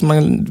mig så måste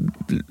man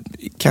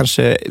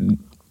kanske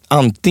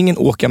antingen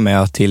åka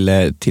med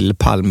till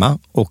Palma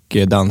och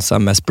dansa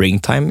med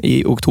Springtime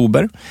i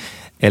oktober.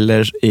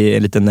 Eller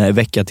en liten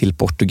vecka till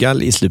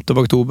Portugal i slutet av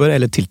oktober.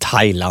 Eller till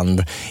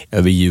Thailand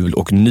över jul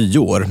och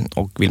nyår.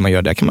 Och vill man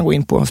göra det kan man gå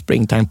in på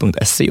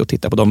springtime.se och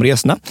titta på de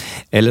resorna.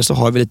 Eller så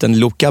har vi en liten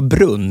Loka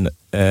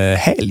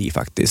Brunn-helg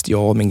faktiskt.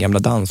 Jag och min gamla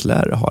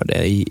danslärare har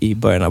det i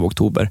början av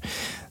oktober.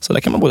 Så där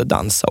kan man både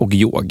dansa och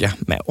yoga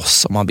med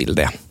oss om man vill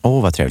det.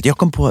 Vad trevligt. Jag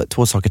kom på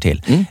 2 saker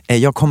till.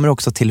 Jag kommer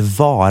också till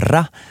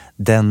Vara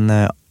den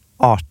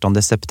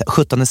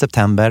 17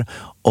 september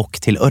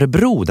och till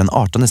Örebro den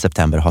 18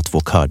 september har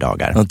 2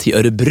 kördagar. Och till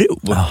Örebro?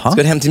 Ska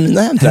du hem till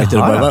mina hemtrakter?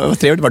 Vad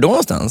trevligt, var då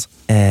någonstans?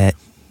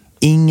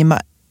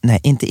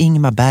 Inte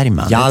Ingmar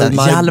Bergman.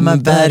 Hjalmar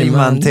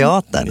Bergman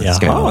teatern.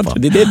 Jaha,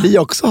 det är det vi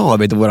också har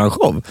vid våran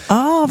show.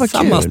 Vad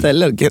samma kul.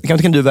 Ställe.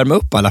 Kan du värma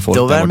upp alla folk?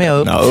 Då värmer jag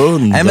upp. Ja,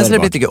 underbart. Men så det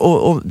blir tycker,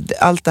 och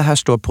allt det här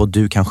står på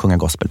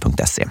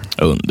dukansjungagospel.se.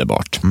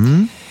 Underbart.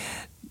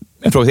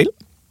 En fråga till?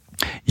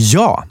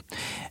 Ja.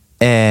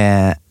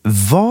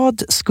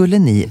 Vad skulle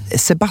ni,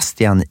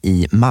 Sebastian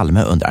i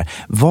Malmö undrar,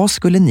 vad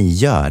skulle ni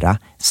göra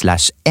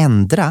 /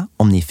 ändra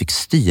om ni fick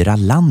styra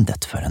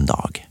landet för en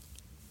dag?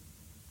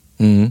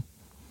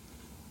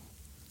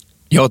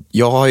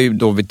 Jag har ju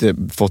då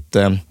fått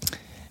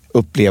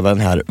uppleva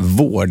den här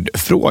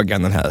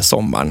vårdfrågan den här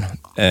sommaren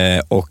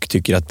och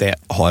tycker att det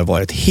har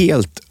varit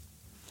helt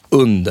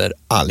under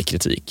all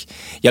kritik.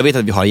 Jag vet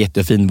att vi har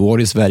jättefin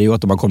vård i Sverige och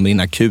att om man kommer in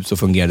akut så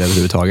fungerar det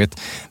överhuvudtaget.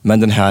 Men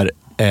den här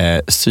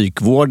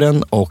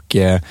psykvården och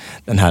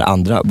den här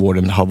andra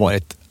vården har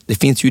varit, det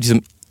finns ju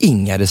liksom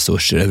inga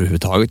resurser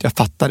överhuvudtaget. Jag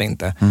fattar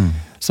inte.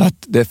 Så att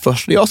det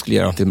första jag skulle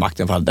göra till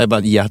makten det är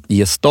bara att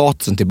ge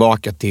statusen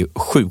tillbaka till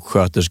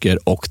sjuksköterskor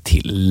och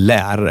till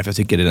lärare. För jag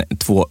tycker det är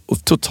 2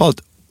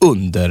 totalt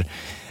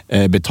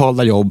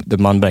underbetalda jobb där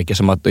man verkar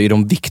som att det är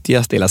de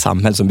viktigaste i hela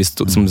samhället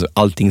som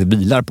allting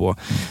vilar på.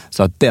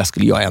 Så att det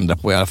skulle jag ändra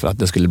på i alla fall, att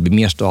det skulle bli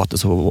mer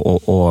status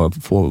och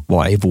få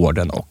vara i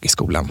vården och i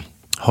skolan.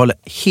 Håller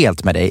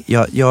helt med dig.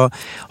 Jag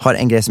har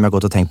en grej som jag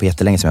gått och tänkt på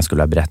jättelänge som jag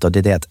skulle vilja berätta, och det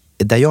är det att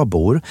där jag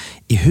bor,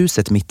 i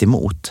huset mitt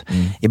emot,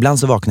 ibland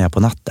så vaknar jag på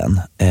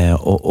natten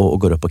och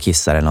går upp och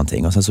kissar eller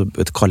någonting och sen så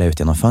kollar jag ut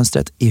genom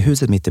fönstret. I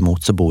huset mitt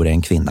emot så bor det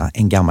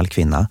en gammal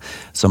kvinna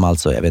som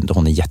alltså, jag vet inte,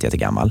 hon är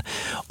jättegammal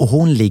och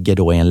hon ligger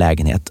då i en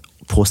lägenhet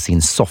på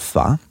sin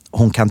soffa.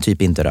 Hon kan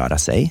typ inte röra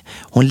sig.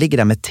 Hon ligger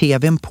där med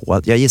tvn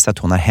på. Jag gissar att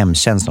hon har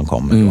hemtjänst som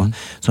kommer då.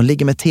 Så hon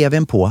ligger med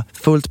tvn på,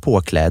 fullt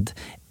påklädd,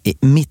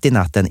 mitt i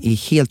natten i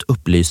helt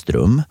upplyst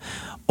rum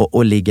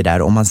och ligger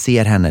där och man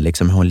ser henne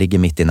liksom, hon ligger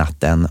mitt i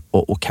natten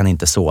och kan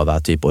inte sova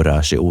typ och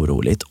rör sig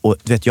oroligt. Och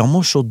du vet, jag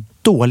mår så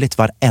dåligt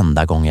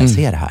varenda gång jag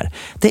ser det här.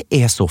 Det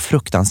är så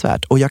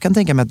fruktansvärt. Och jag kan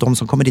tänka mig att de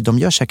som kommer dit, de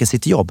gör säkert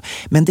sitt jobb.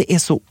 Men det är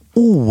så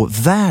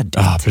ovärdigt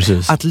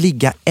att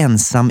ligga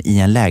ensam i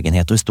en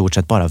lägenhet och i stort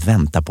sett bara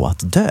vänta på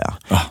att dö.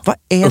 Vad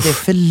är det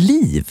för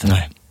liv?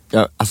 Nej.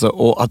 Ja, alltså,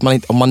 och att man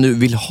inte, om man nu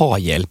vill ha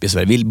hjälp i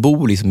Sverige, vill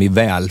bo liksom i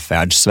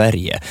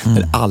välfärds-Sverige,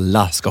 där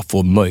alla ska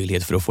få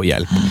möjlighet för att få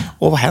hjälp.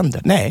 Och vad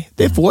händer? Nej,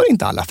 det får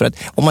inte alla. För att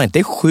om man inte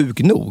är sjuk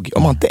nog,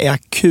 om man inte är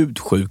akut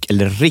sjuk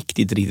eller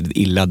riktigt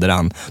illa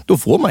däran, då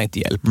får man inte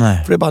hjälp.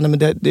 Nej. För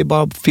det är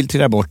bara att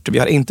filtrera bort. Vi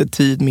har inte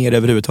tid med det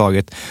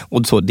överhuvudtaget.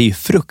 Och så, det är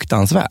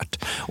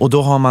fruktansvärt. Och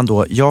då har man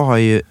då, jag har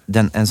ju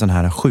en sån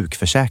här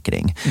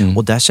sjukförsäkring.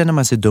 Och där känner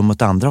man sig dum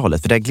åt andra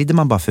hållet. För där glider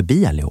man bara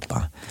förbi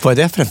allihopa. Vad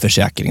är det för en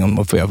försäkring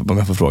om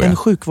jag får fråga? En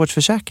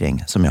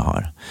sjukvårdsförsäkring som jag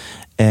har.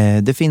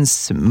 Det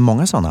finns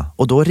många sådana.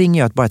 Och då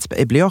ringer jag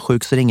blir jag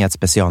sjuk så ringer jag ett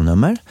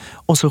specialnummer.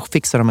 Och så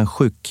fixar de en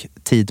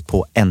sjuktid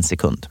på 1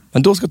 sekund.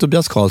 Men då ska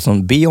Tobias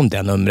Karlsson be om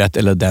det numret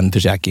eller den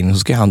försäkringen, så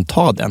ska han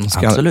ta den.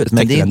 Absolut,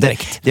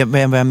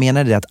 men vad jag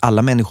menar är att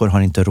alla människor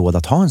har inte råd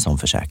att ha en sån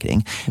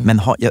försäkring.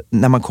 Men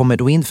när man kommer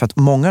då in, för att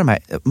många av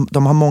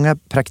de har många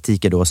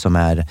praktiker då som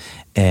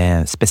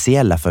är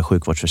speciella för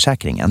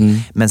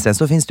sjukvårdsförsäkringen. Men sen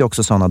så finns det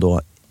också sådana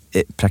då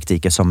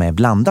praktiker som är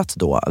blandat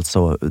då,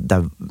 alltså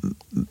där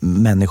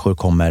människor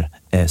kommer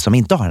som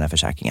inte har den här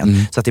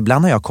försäkringen. Så att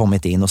ibland har jag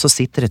kommit in och så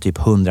sitter det typ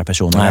 100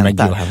 personer och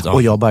väntar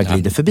och jag bara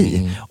glider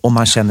förbi. Och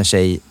man känner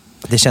sig,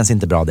 det känns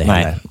inte bra det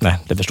heller. Nej,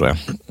 det förstår jag.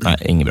 Nej,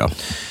 inget bra.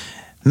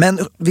 Men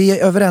vi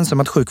är överens om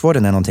att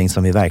sjukvården är någonting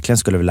som vi verkligen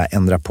skulle vilja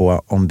ändra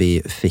på om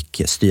vi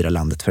fick styra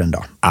landet för en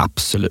dag.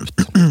 Absolut.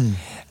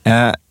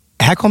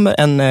 Här kommer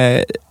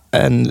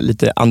en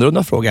lite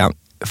annorlunda fråga.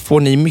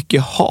 Får ni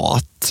mycket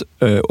hat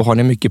och har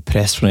ni mycket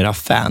press från era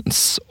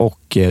fans? Och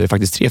det är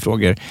faktiskt 3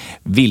 frågor.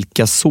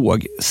 Vilka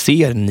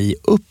ser ni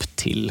upp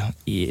till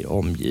i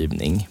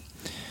omgivning?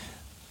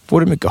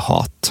 Får du mycket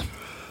hat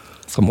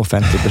som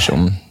offentlig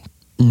person?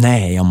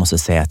 Nej, jag måste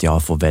säga att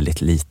jag får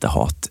väldigt lite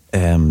hat.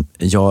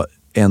 Jag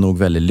är nog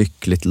väldigt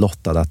lyckligt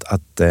lottad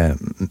att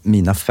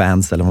mina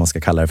fans, eller vad man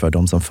ska kalla det för,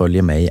 de som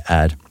följer mig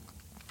är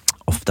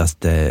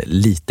oftast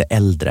lite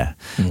äldre.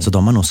 Så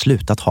de har nog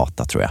slutat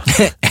hata, tror jag.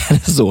 Är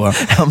det så?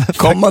 Ja,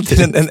 kommer man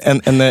till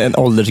en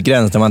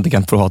åldersgräns där man inte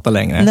kan få hata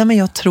längre? Nej, men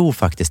jag tror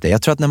faktiskt det.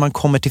 Jag tror att när man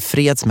kommer till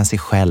freds med sig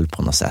själv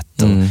på något sätt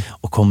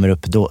och kommer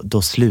upp,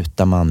 då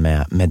slutar man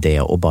med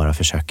det och bara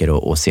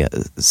försöker att se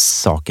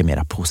saker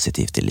mera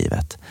positivt i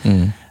livet.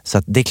 Så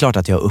att det är klart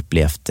att jag har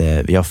upplevt,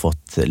 jag har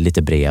fått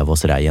lite brev och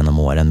sådär genom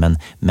åren,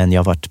 men jag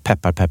har varit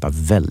peppar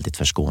väldigt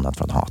förskonad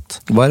från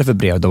hat. Vad är det för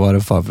brev då? Vad är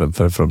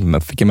det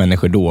för vilka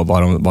människor då?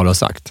 Vad har du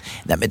sagt?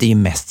 Nej, men det är ju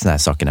mest sådana här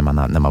saker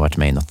när man varit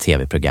med i något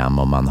tv-program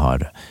och man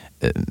har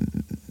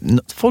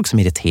folk som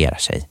irriterar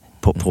sig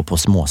på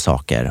små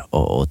saker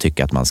och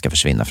tycker att man ska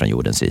försvinna från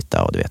jordens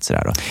yta och du vet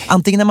sådär.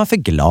 Antingen är man för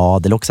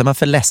glad eller också är man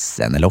för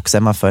ledsen eller också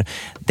är man för...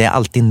 Det är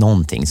alltid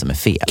någonting som är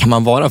fel. Kan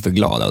man vara för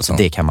glad alltså?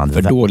 Det kan man.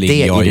 För då det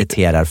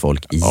irriterar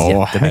folk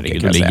jättemycket.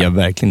 Herregud, då ligger jag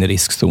verkligen i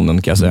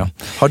riskzonen kan jag säga.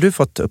 Har du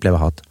fått uppleva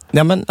hat?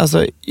 Nej, men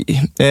alltså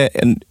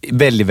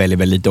väldigt, väldigt,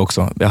 väldigt lite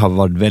också. Jag har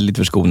varit väldigt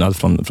förskonad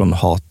från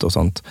hat och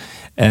sånt.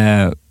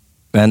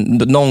 Men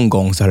någon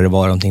gång så har det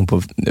varit någonting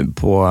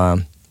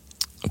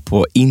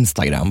på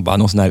Instagram, bara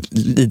någon sån här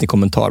liten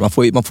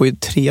kommentar. Man får ju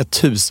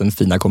 3000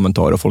 fina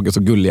kommentarer och folk är så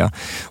gulliga.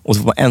 Och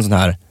så får man en sån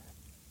här: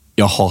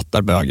 jag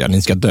hatar bögar,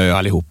 ni ska dö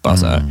allihopa.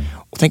 Så här.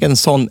 Och tänk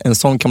att en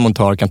sån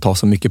kommentar kan ta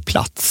så mycket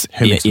plats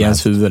i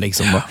ens huvud.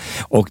 Liksom. Ja.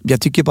 Och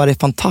jag tycker bara det är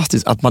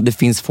fantastiskt att det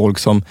finns folk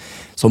som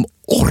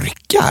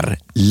orkar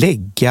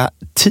lägga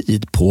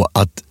tid på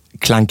att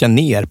klanka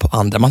ner på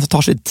andra. Man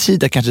tar sig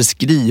tid att kanske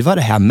skriva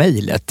det här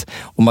mejlet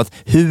om att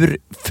hur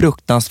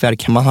fruktansvärd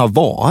kan man ha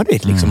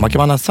varit. Liksom. Vad kan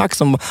man ha sagt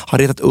som har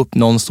retat upp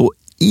någon så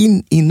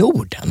in i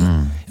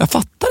Norden? Jag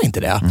fattar inte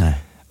det. Nej.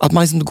 Att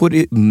man liksom går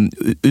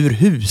ur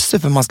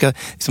huset för man ska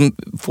liksom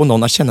få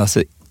någon att känna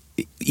sig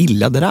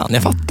illa däran.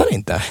 Jag fattar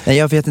inte. Nej,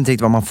 jag vet inte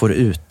riktigt vad man får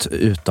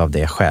ut av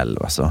det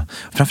själv. Alltså.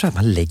 Framförallt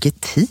man lägger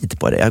tid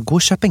på det. Jag går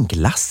och köper en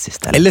glass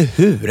istället. Eller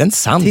hur? En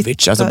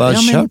sandwich. Alltså bara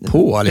kör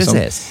på. Liksom.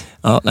 Precis.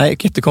 Ja, nej,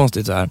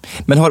 jättekonstigt så här.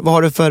 Men vad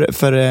har du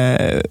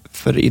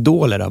för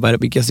idoler då?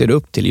 Vilka ser du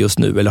upp till just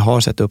nu eller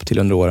har sett upp till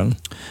under åren?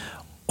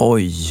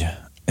 Oj.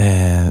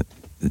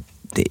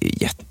 Det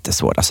är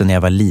jättesvårt. Alltså när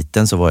jag var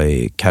liten så var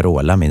ju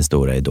Carola min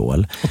stora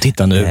idol. Och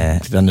titta nu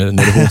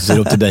när hon ser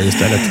upp till dig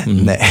istället.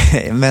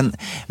 Nej,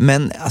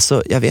 men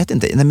alltså jag vet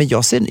inte. Nej, men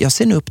jag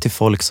ser nu upp till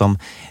folk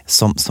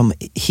som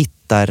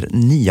hittar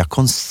nya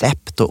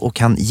koncept och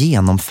kan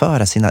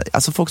genomföra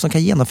alltså folk som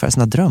kan genomföra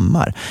sina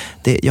drömmar.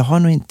 Jag har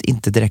nog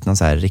inte direkt någon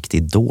så här riktig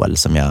idol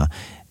som jag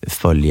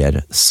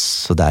följer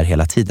så där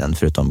hela tiden,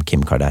 förutom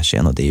Kim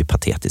Kardashian, och det är ju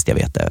patetiskt, jag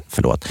vet det,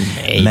 förlåt.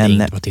 Nej, men, det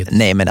är inte patetiskt.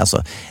 Nej, men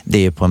alltså, det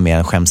är ju på en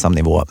mer skämsam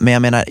nivå. Men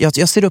jag menar,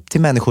 jag ser upp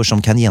till människor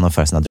som kan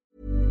genomföra sina.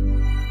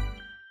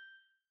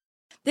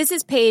 This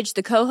is Paige,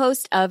 the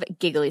co-host of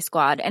Giggly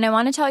Squad, and I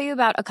want to tell you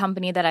about a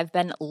company that I've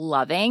been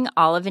loving,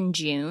 Olive &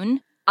 June.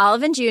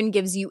 Olive & June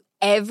gives you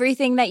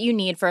everything that you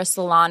need for a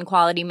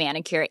salon-quality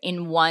manicure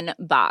in one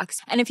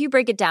box. And if you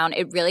break it down,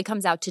 it really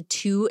comes out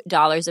to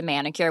 $2 a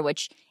manicure,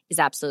 which is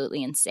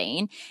absolutely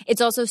insane.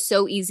 It's also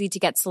so easy to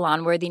get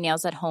salon-worthy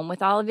nails at home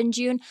with Olive &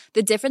 June.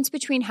 The difference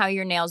between how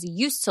your nails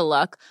used to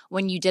look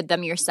when you did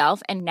them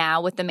yourself and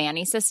now with the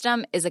Mani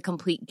system is a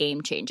complete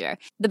game changer.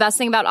 The best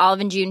thing about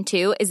Olive & June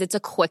too is it's a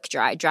quick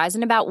dry. Dries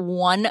in about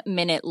 1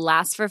 minute,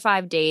 lasts for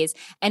 5 days,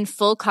 and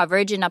full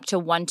coverage in up to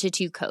 1 to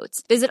 2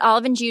 coats. Visit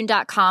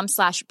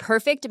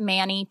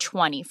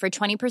oliveandjune.com/perfectmani20 for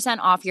 20%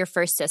 off your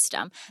first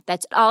system.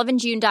 That's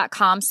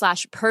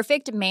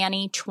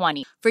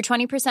oliveandjune.com/perfectmani20 for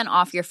 20%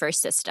 off your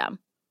first system.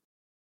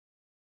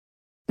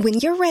 When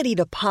you're ready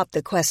to pop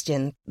the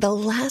question, the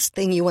last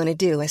thing you want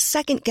to do is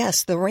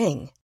second-guess the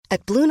ring.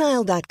 At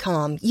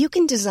BlueNile.com, you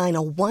can design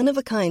a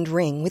one-of-a-kind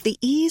ring with the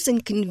ease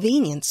and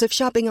convenience of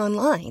shopping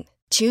online.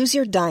 Choose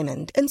your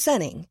diamond and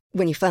setting.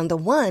 When you find the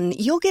one,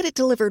 you'll get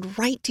it delivered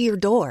right to your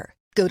door.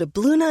 Go to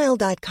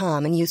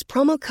BlueNile.com and use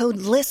promo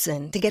code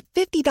LISTEN to get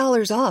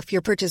 $50 off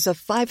your purchase of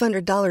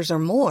 $500 or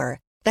more.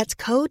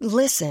 That's code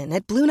LISTEN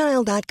at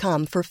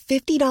BlueNile.com for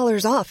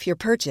 $50 off your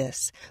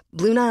purchase.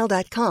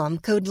 BlueNile.com,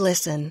 code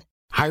LISTEN.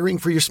 Hiring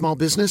for your small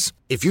business?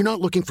 If you're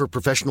not looking for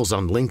professionals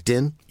on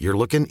LinkedIn, you're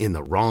looking in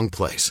the wrong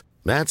place.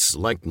 That's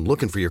like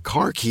looking for your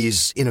car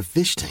keys in a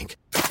fish tank.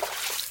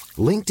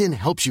 LinkedIn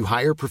helps you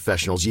hire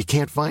professionals you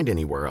can't find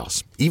anywhere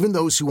else, even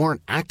those who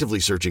aren't actively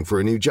searching for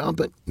a new job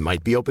but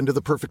might be open to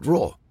the perfect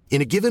role.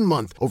 In a given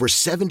month, over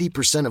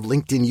 70% of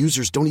LinkedIn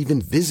users don't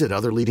even visit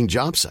other leading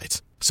job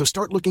sites. So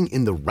start looking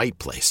in the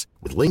right place.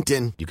 With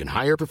LinkedIn, you can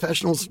hire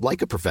professionals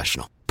like a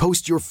professional.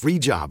 Post your free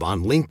job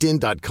on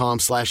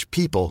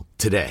linkedin.com/people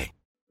today.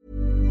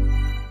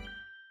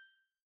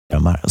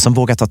 Som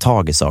vågar ta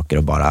tag i saker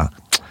och bara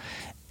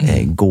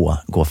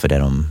gå för det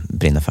de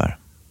brinner för.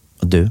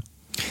 Och du?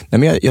 Nej,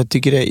 men jag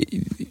tycker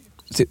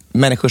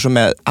människor som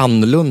är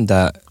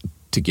annorlunda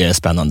tycker jag är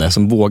spännande,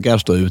 som vågar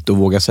stå ut och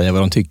vågar säga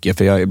vad de tycker,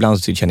 för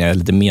ibland så känner jag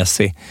lite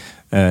mesig.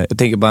 Jag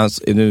tänker bara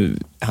nu,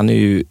 han är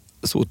ju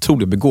så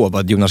otroligt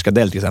begåvad, Jonas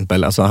Gardell till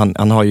exempel. Alltså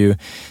han har ju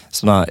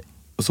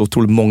så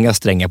otroligt många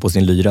strängar på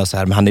sin lyra så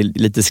här, men han är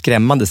lite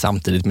skrämmande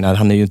samtidigt. Men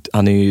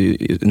han är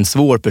ju en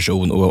svår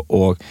person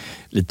och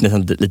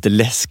lite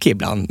läskig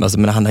ibland. Alltså,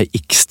 men han är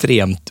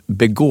extremt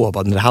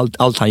begåvad.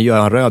 Allt han gör,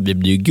 han röd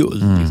blir ju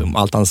guld. Liksom.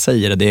 Allt han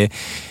säger,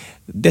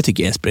 det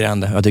tycker jag är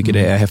inspirerande. Jag tycker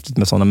det är häftigt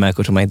med sådana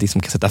människor som man inte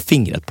liksom kan sätta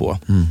fingret på.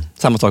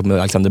 Samma sak med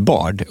Alexander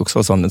Bard.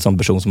 Också en sån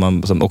person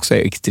som också är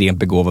extremt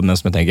begåvad, men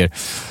som jag tänker,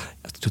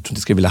 jag tror inte jag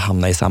skulle vilja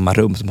hamna i samma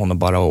rum som honom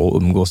bara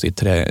och umgås i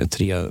 3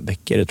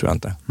 veckor, det tror jag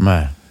inte.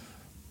 Nej.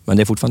 Men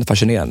det är fortfarande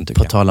fascinerande,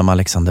 tycker jag. På tal om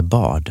Alexander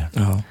Bard.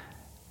 Ja.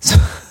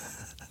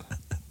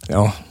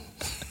 Ja.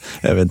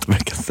 Jag vet inte om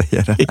jag kan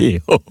säga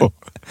det.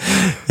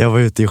 Jag var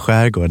ute i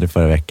skärgården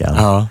förra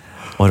veckan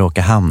och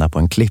råkade hamna på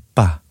en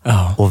klippa.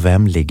 Ja. Och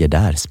vem ligger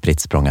där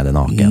sprittsprångande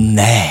naken?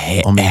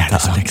 Nej, om inte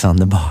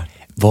Alexander Bard.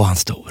 Var han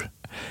stor?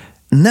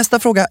 Nästa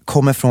fråga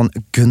kommer från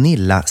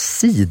Gunilla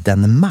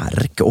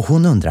Sidenmark och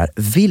hon undrar,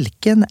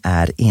 vilken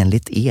är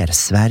enligt er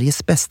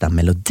Sveriges bästa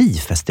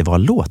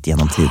melodifestivallåt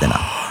genom tiderna?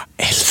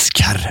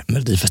 Älskar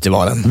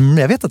Melodifestivalen.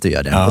 Jag vet att du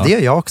gör det, och det gör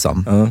jag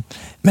också.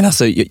 Men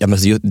alltså,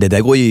 det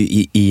där går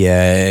ju i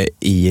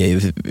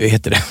vad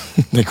heter det?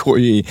 Det går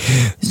ju i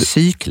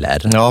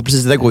cykler. Ja,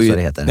 precis, det där går ju.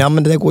 Det heter. Ja,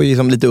 men det där går ju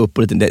som lite upp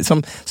och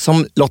lite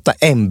som Lotta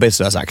Engberg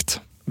så har sagt.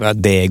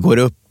 Det går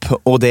upp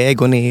och det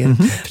går ner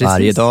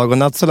varje dag och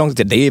natt så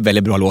långt. Det är en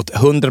väldigt bra låt.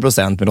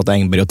 100% med Lotta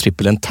Engberg och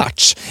Triple and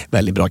Touch.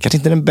 Väldigt bra. Kanske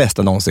inte den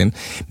bästa någonsin.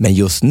 Men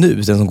just nu,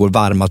 den som går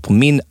varmat på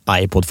min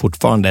iPod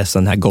fortfarande så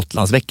den här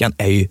Gotlandsveckan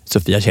är ju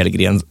Sofia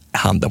Källgrens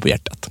Handen på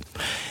hjärtat.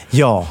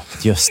 Ja,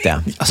 just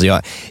det. Alltså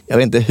jag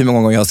vet inte hur många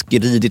gånger jag har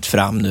skridit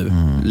fram nu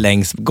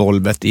längs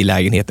golvet i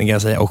lägenheten, kan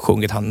jag säga, och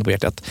sjungit Handen på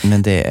hjärtat.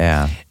 Men det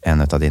är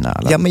en av dina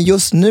alla. Ja, men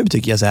just nu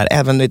tycker jag så här,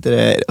 även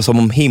lite som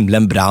om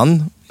himlen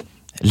brann.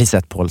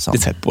 Lisette Paulsson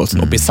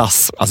och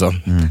Bissas, alltså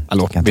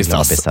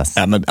Bissas.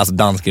 Ja, men alltså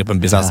dansgruppen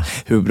Bissas. Ja.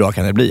 Hur bra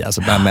kan det bli?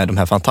 Alltså med de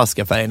här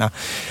fantastiska färgerna.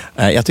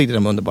 Jag tyckte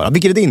de var underbara.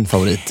 Vilken är din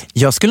favorit?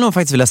 Jag skulle nog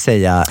faktiskt vilja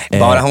säga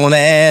Bara hon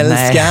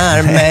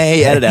älskar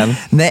mig. Är det den?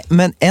 Nej,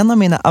 men en av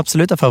mina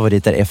absoluta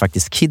favoriter är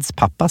faktiskt Kids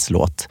pappas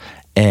låt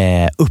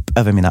Upp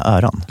över mina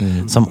öron,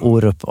 som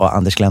Orup och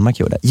Anders Glenmark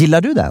gjorde.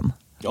 Gillar du den?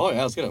 Ja,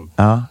 jag älskar den.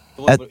 Ja.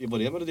 Var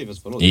det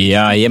Melodifestivalen?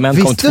 Jajamän,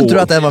 kom Visste du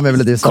att den var med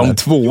Melodifestivalen? Kom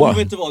tvåa. Jo, jag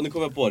vet inte vad, nu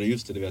kommer jag på det.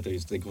 Just det vet jag.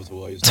 Just det, kom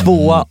tvåa.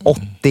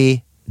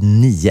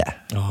 2,89.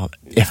 Ja,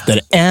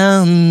 efter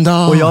en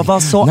dag. Och jag var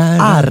så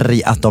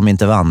arg att de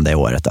inte vann det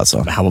året alltså.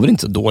 Men han var väl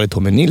inte så dålig,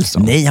 Tommy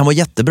Nilsson? Nej, han var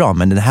jättebra,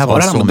 men det här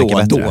var så mycket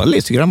bättre.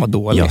 Dålig? Tycker han var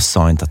dålig? Jag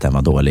sa inte att den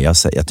var dålig. Jag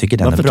tycker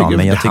den är bra,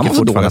 men jag tycker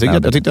fortfarande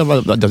att jag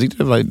tyckte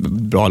det var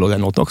bra låt,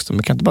 den låten också.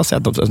 Men kan inte bara säga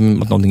att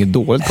någonting är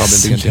dåligt.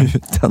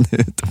 Sluta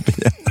nu,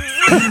 Tobias.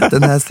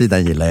 Den här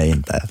sidan gillar jag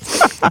inte.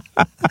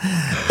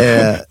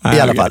 I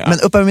alla fall. Men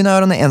Upp över mina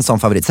öron är en sån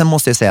favorit. Sen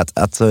måste jag säga att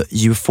alltså,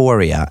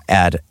 Euphoria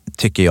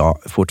tycker jag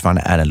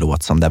fortfarande är en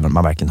låt som där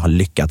man verkligen har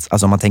lyckats.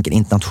 Alltså om man tänker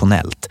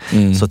internationellt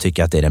så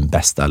tycker jag att det är den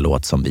bästa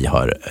låt som vi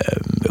har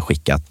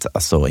skickat,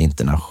 alltså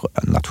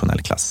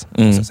internationell klass.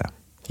 Så att säga.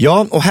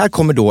 Ja, och här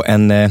kommer då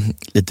en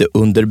lite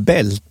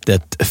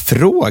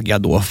underbältet-fråga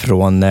då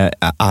från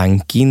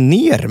Anki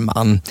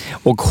Nerman.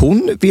 Och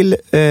hon vill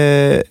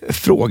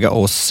fråga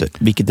oss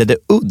vilket är det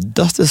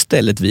uddaste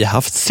stället vi har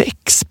haft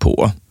sex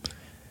på.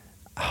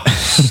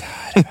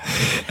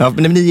 Ja,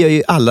 men ni gör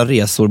ju alla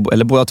resor,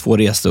 eller båda 2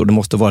 resor. Det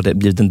måste vara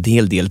blivit en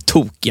del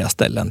tokiga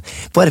ställen.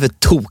 Vad är det för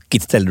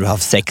tokigt ställe du har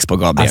haft sex på,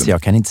 Gabriel? Alltså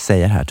jag kan inte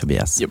säga det här,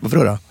 Tobias. Ja,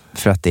 varför då?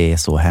 För att det är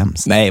så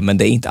hemskt. Nej, men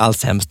det är inte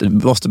alls hemskt. Du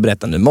måste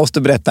berätta nu.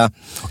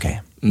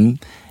 Okej.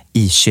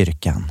 I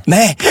kyrkan.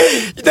 Nej,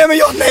 men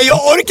jag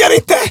orkar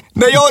inte.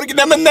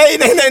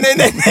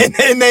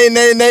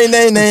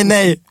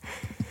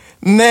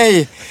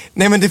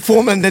 Nej, men det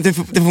får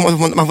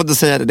man får inte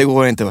säga det. Det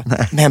går inte, va?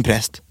 Med en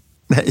präst.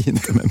 Nej,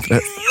 inte med en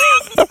präst.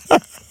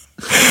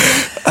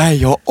 Nej,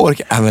 jag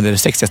orkar. Nej, men det är det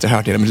sexigaste jag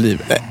hört i hela mitt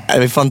liv. Det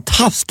är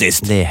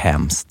fantastiskt. Det är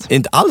hemskt. Det är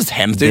inte alls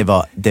hemskt. Det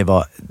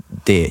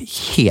är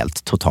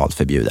helt totalt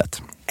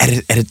förbjudet.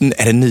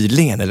 Är det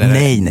nyligen? Eller?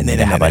 Nej,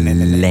 det här var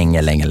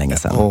länge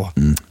sedan.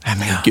 Nej,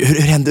 men gud,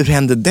 hur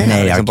hände det?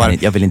 Nej,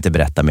 jag vill inte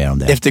berätta mer om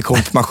det. Efter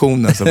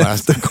konfirmationen så bara...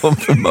 Efter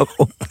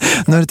konfirmation.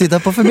 Nu har du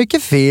tittat på för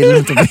mycket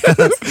film.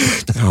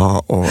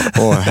 Ja,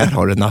 och här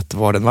har du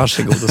nattvarden.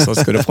 Varsågod, och så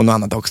ska du få något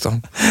annat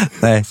också.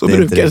 Nej, så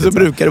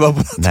brukar det vara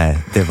på. Nej,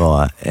 det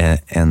var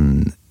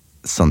en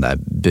sån där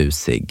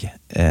busig...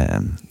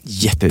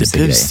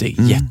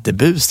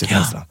 Jättebusig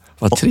alltså.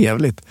 Vad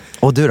trevligt.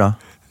 Och du då?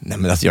 Nej,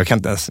 men alltså jag kan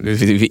inte ens,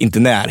 inte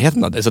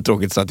närheten av det. Det är så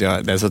tråkigt så att det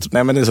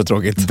är så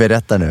tråkigt.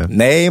 Berätta nu.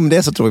 Nej, men det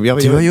är så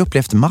tråkigt. Du har ju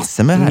upplevt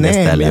massor med härliga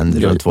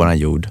ställen runt våran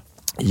jord.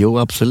 Jo,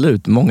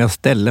 absolut. Många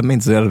ställen, men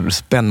inte så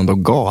spännande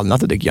och galna,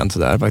 det tycker jag inte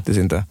sådär faktiskt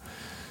inte.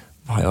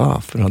 Vad har jag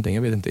haft för någonting?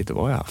 Jag vet inte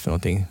vad jag har haft för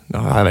någonting.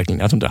 Jag tror inte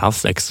jag har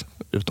haft sex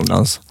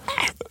utomlands.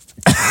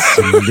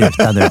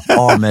 Sluta nu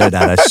av med det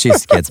där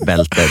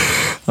kyskhetsbältet.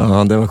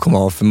 Ja, det kom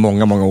av för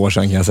många år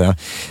sedan, kan jag säga.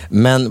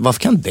 Men varför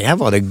kan det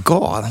vara det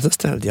galnaste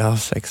stället jag har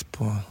haft sex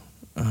på?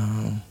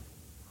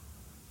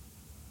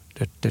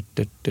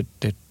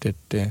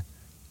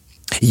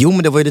 Jo,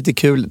 men det var ju lite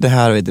kul det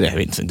här. Jag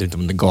vet inte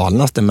om det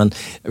galnaste, men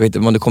jag vet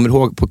inte om du kommer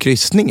ihåg på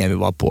kryssningen vi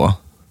var på.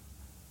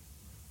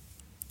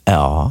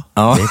 Ja,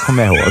 det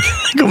kommer jag ihåg.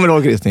 Kommer du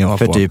ihåg kryssningen jag var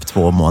för på? För typ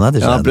 2 månader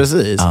sedan. Ja,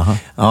 precis. Aha.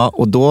 Ja,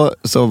 och då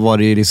så var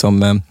det ju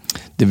liksom,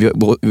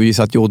 vi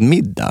satt ju åt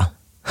middag.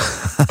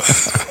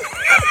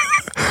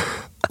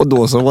 Och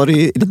då så var det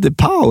ju lite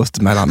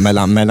paus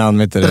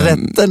mellan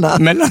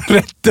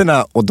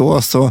rätterna. Och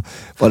då så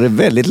var det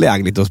väldigt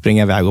lägligt att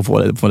springa iväg och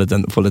få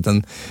liten,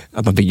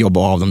 att man fick jobba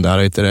av de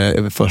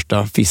där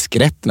första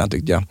fiskrätterna,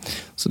 tyckte jag.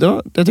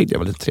 Så det tyckte jag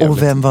var lite trevligt.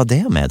 Och vem var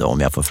det med då, om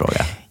jag får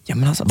fråga? Ja,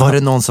 men alltså, var det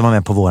någon som var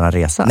med på våran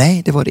resa?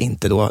 Nej, det var det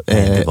inte då.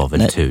 Nej, det var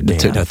väl tur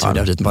det i alla fall.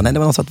 Nej, det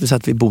var någon som vi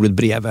satt vid bordet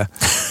bredvid.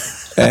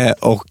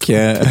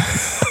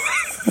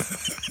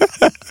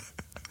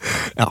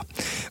 Ja,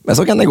 men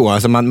så kan det gå.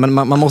 Alltså man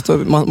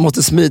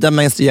måste smida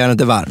medan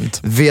järnet är varmt.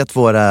 Vet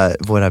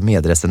våra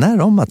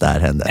medresenärer om att det här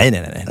hände? Nej.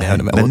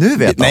 Men nu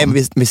vet de.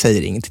 Nej, vi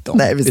säger inget om.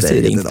 Nej, vi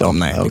säger inte om.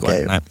 Nej,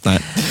 okay. Nej.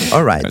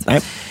 All right.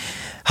 Nej.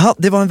 Ha,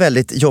 det var en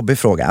väldigt jobbig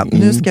fråga.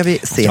 Nu ska vi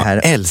se här.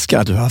 Jag älskar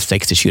att du har haft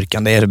sex i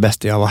kyrkan. Det är det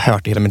bästa jag har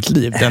hört i hela mitt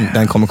liv.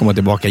 Den kommer komma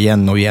tillbaka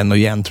igen och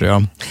igen, tror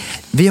jag.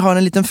 Vi har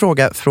en liten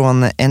fråga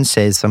från en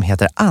tjej som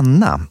heter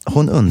Anna.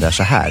 Hon undrar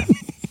så här.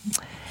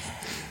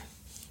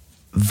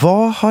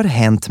 Vad har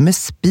hänt med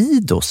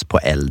Speedos på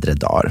äldre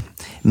dagar?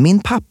 Min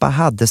pappa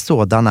hade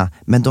sådana,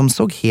 men de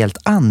såg helt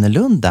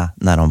annorlunda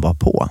när de var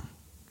på.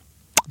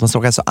 De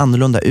såg alltså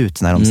annorlunda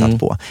ut när de satt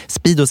på.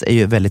 Speedos är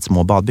ju väldigt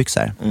små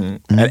badbyxor.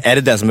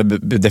 Är det som är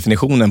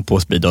definitionen på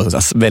Speedos?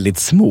 Alltså väldigt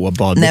små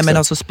badbyxor? Nej, men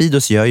alltså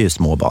Speedos gör ju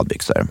små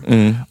badbyxor.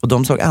 Och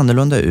de såg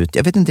annorlunda ut.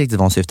 Jag vet inte riktigt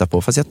vad de syftar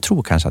på, fast jag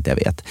tror kanske att jag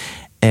vet.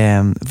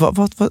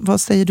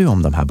 Vad säger du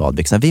om de här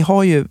badbyxorna? Vi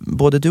har ju,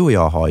 både du och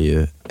jag har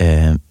ju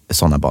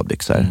sådana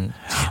badbyxor.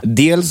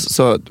 Dels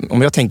så,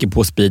 om jag tänker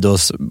på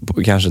Speedos,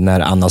 kanske när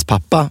Annas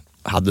pappa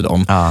hade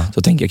dem,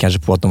 så tänker jag kanske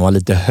på att de var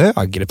lite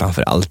högre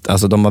framför allt.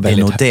 Alltså de var väldigt,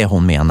 det är nog det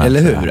hon menar.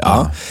 Eller hur?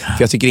 Ja.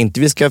 För jag tycker inte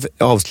vi ska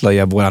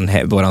avslöja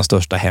våran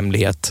största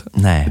hemlighet.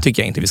 Nej. Det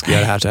tycker jag inte vi ska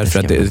göra här.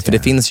 För det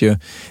finns ju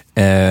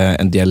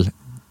en del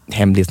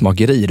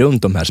hemlighetsmakeri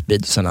runt de här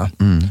speedosarna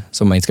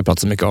som man inte ska prata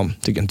så mycket om,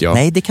 tycker inte jag.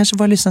 Nej, det kanske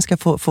våra lyssnare ska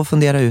få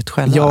fundera ut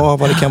själva. Ja,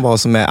 vad det kan vara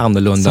som är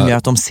annorlunda. Som gör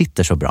att de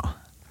sitter så bra.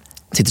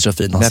 Sitter så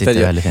fint.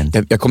 Väldigt fint.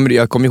 Jag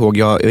kommer ihåg,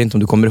 jag vet inte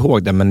om du kommer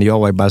ihåg det, men när jag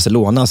var i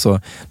Barcelona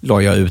så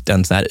la jag ut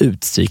en sån här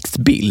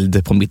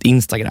utsiktsbild på mitt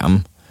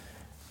Instagram.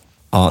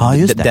 Ja,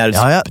 just det.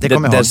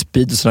 Där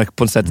speedosarna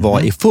på något sätt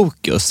var i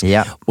fokus.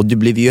 Ja. Och det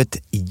blev ju ett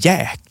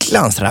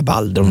jäklans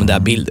rabalder om den där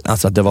bilden.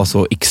 Alltså att det var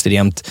så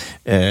extremt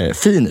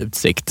fin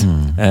utsikt.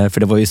 För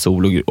det var ju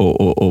sol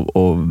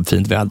och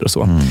fint väder och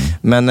så.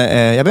 Men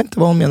jag vet inte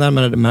vad hon menar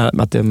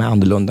med att det är med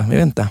annorlunda. Jag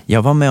vet inte.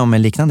 Jag var med om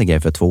en liknande grej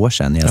för 2 år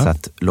sedan. Jag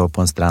låg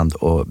på en strand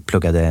och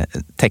pluggade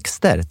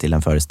texter till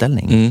en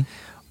föreställning.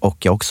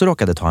 Och jag också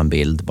råkade ta en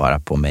bild bara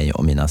på mig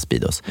och mina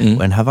speedos.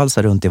 Och den här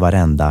valsar runt i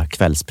varenda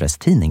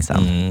kvällspresstidning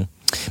sen.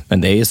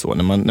 Men det är ju så,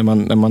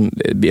 när man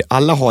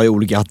alla har ju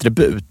olika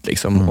attribut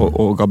liksom.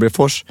 Och Gabriel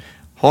Fors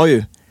har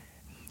ju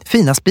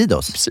fina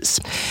Speedos.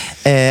 precis.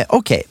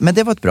 Okej, men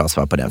det var ett bra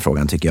svar på den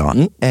frågan tycker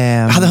jag.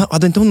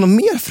 Hade inte hon någon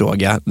mer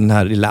fråga, den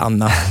här lilla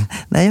Anna?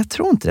 Nej, jag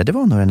tror inte det. Det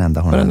var nog den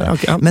enda hon hade.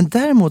 Okay. Men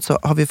däremot så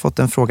har vi fått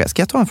en fråga.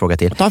 Ska jag ta en fråga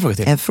till? Ta en fråga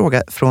till. En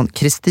fråga från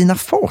Kristina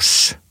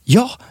Fors.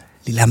 Ja,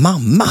 lilla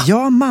mamma.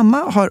 Ja, mamma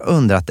har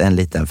undrat en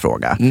liten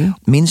fråga.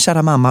 Min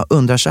kära mamma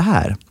undrar så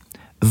här.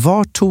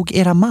 Var tog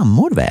era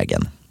mammor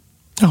vägen?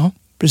 Ja,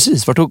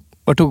 precis. Var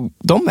tog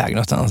de vägen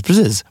någonstans?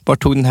 Precis. Var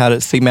tog den här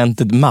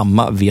segmentet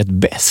mamma vet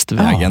bäst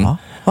vägen? Ja,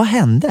 vad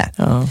hände?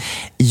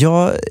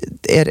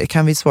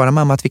 Kan vi svara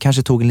mamma att vi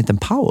kanske tog en liten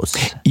paus?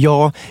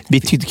 Ja,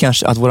 vi tyckte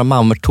kanske att våra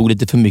mammor tog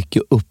lite för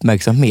mycket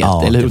uppmärksamhet.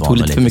 Eller hur? Tog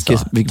lite för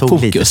mycket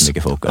fokus.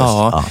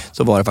 Ja,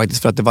 så var det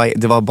faktiskt. För att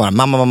det var bara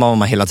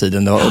mamma hela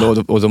tiden. Och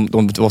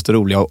de var så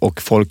roliga.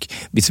 Och folk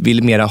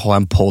ville mera ha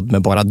en podd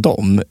med bara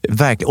dem.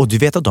 Verkligen. Och du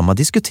vet att de har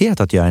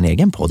diskuterat att göra en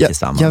egen podd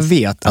tillsammans. Jag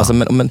vet. Alltså,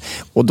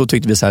 och då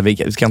tyckte vi så här,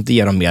 vi ska inte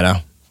ge dem mera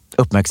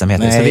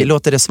uppmärksamhet. Så vi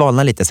låter det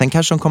svalna lite. Sen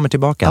kanske de kommer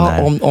tillbaka.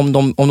 Ja, om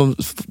de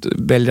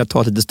väljer att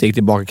ta ett litet steg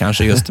tillbaka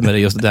kanske just med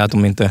just det där att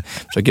de inte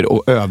försöker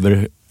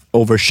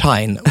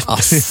overshine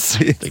us,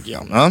 tycker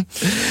jag. Ja.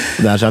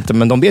 Där, så att,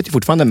 men de vet ju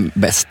fortfarande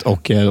bäst.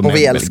 Och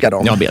vi älskar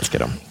dem. Ja, vi älskar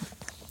dem.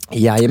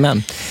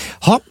 Jajamän.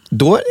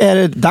 Då är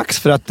det dags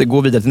för att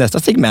gå vidare till nästa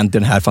segment i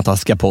den här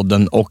fantastiska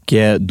podden. Och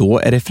då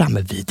är det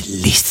framme vid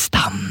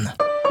listan.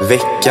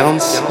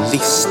 Veckans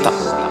lista.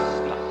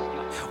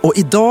 Och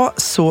idag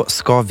så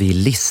ska vi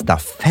lista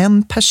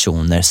 5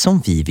 personer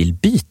som vi vill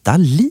byta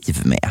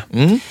liv med.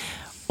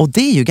 Och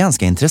det är ju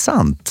ganska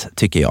intressant,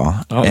 tycker jag.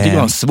 Ja, det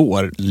var en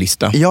svår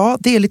lista. Ja,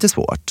 det är lite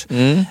svårt.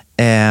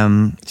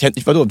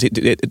 Vadå?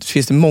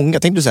 Finns det många?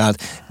 Tänkte du säga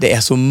att det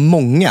är så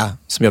många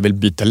som jag vill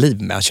byta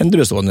liv med? Kände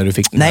du så när du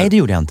fick den här? Nej, det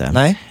gjorde jag inte.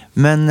 Nej.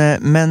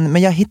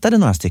 Men jag hittade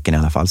några stycken i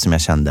alla fall som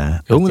jag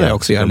kände. Jo, det är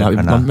också.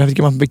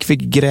 Man fick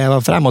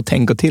gräva fram och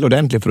tänka till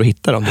ordentligt för att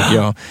hitta dem, tycker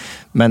jag.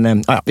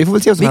 Men vi får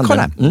väl se vad som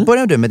händer. Kollar.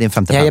 Börjar du med din 5:e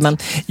plats? Jajamän.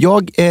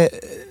 Jag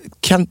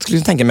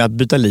skulle tänka mig att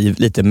byta liv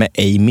lite med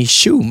Amy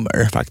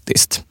Schumer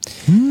faktiskt.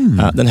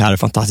 Den här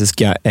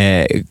fantastiska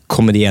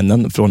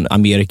komedienen från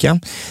Amerika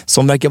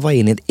som verkar vara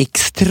inne i ett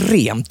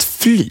extremt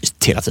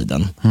flyt hela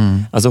tiden.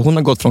 Alltså hon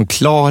har gått från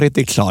klarhet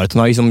till klarhet. Hon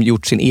har liksom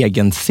gjort sin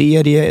egen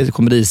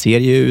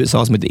komediserie i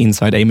USA som heter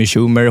Inside Amy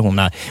Schumer.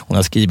 Hon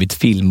har skrivit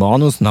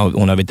filmmanus.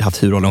 Hon har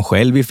haft huvudrollen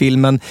själv i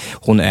filmen.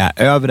 Hon är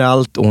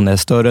överallt och hon är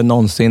större än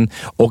någonsin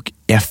och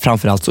är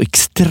framförallt så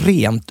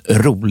extremt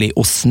rolig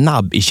och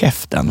snabb i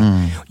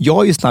käften.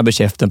 Jag är ju snabb i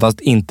käften fast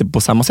inte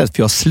på samma sätt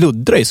för jag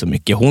sluddrar ju så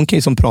mycket. Hon kan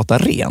ju som prata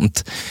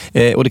rent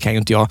och det kan ju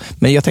inte jag.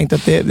 Men jag tänkte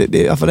att det är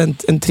i alla fall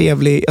en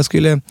trevlig, jag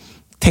skulle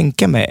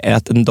tänka mig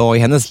att en dag i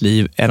hennes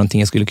liv är någonting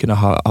jag skulle kunna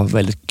ha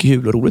väldigt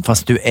kul och roligt.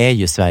 Fast du är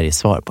ju Sveriges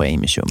svar på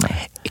Amy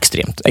Schumer.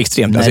 Extremt.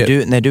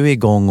 När du är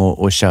igång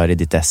och kör i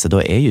ditt esse,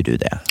 då är ju du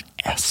det.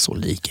 Är så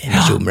lik Amy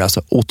Schumer,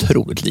 alltså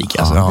otroligt lik.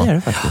 Alltså. Ja, det är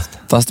det faktiskt.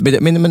 Fast,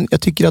 men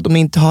jag tycker att om ni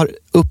inte har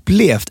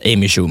upplevt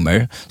Amy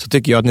Schumer så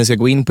tycker jag att ni ska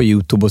gå in på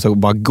YouTube och så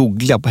bara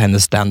googla på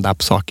hennes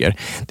stand-up saker.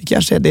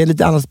 Det är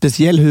lite annan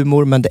speciell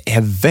humor, men det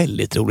är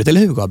väldigt roligt,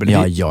 eller hur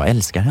Gabriel? Ja, jag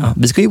älskar henne. Ja,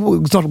 vi ska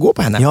ju snart gå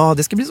på henne. Ja,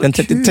 det ska bli så den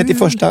kul.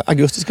 31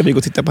 augusti ska vi gå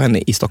och titta på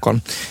henne i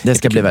Stockholm. Det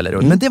ska bli väldigt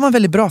roligt. Men det var en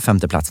väldigt bra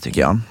 5:e plats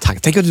tycker jag. Tack.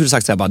 Tänk att du hade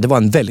sagt så här, bara, det var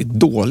en väldigt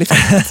dålig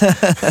 5:e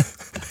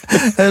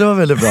plats. Det var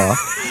väldigt bra.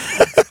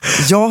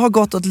 Jag har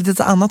gått åt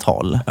lite annat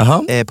håll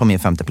på min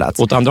 5:e plats.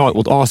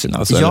 Åt Asien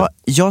alltså?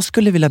 Jag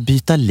skulle vilja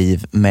byta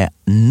liv med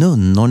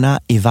nunnorna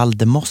i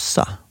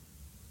Valdemossa.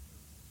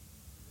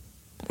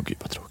 Åh gud,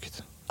 vad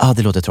tråkigt. Ja,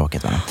 det låter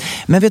tråkigt, va?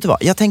 Men vet du vad,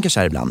 jag tänker så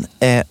här ibland.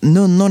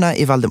 Nunnorna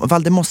i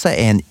Valdemossa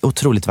är en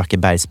otroligt vacker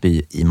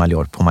bergsby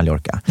på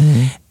Mallorca.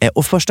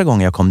 Och första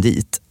gången jag kom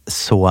dit,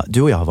 så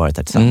du och jag har varit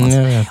där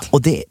tillsammans.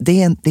 Och det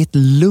är ett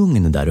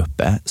lugn där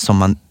uppe som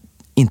man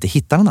inte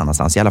hittar någon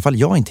annanstans. I alla fall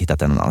jag har inte hittat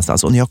den någon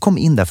annanstans. Och när jag kom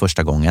in där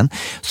första gången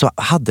så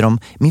hade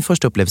min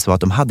första upplevelse var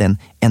att de hade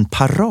en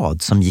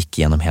parad som gick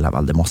genom hela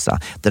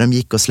Valdemossa. Där de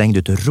gick och slängde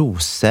ut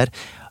rosor.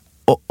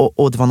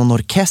 Och det var någon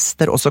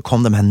orkester och så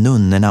kom de här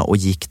nunnorna och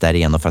gick där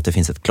igenom för att det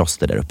finns ett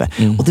kloster där uppe.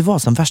 Och det var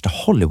som värsta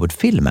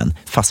Hollywoodfilmen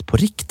fast på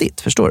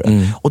riktigt, förstår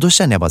du? Och då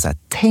kände jag bara så här,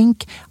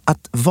 tänk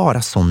att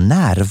vara så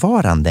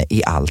närvarande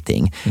i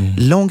allting.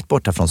 Långt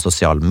borta från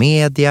social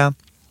media.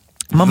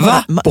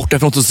 Borta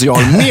från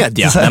social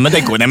media? nej men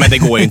det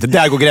går ju inte.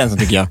 Där går gränsen,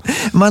 tycker jag.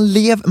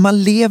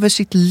 Man lever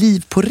sitt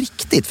liv på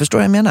riktigt. Förstår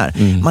du vad jag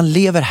menar? Man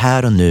lever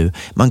här och nu.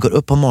 Man går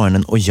upp på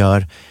morgonen och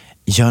gör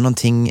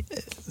någonting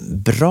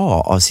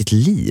bra av sitt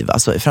liv.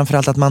 Alltså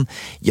framförallt att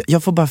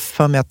jag får bara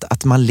för mig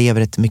att man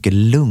lever ett mycket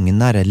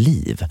lugnare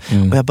liv.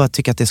 Och jag bara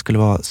tycker att det skulle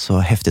vara så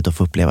häftigt att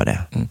få uppleva det.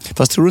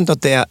 Fast tror du inte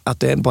att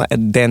det är bara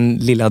den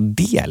lilla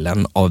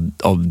delen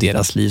av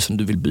deras liv som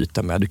du vill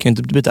byta med? Du kan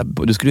inte byta,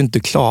 du skulle inte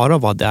klara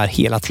att vara där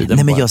hela tiden.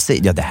 Nej, men jag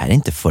säger, det här är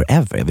inte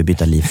forever. Jag vill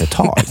byta liv för ett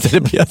tag.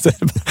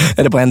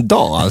 Är det på en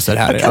dag alltså det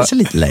här? Kanske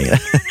lite längre.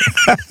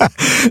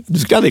 Du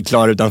skulle aldrig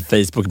klara utan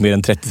Facebook mer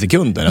än 30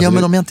 sekunder. Ja,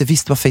 men om jag inte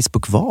visste vad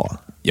Facebook var.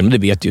 Ja, men det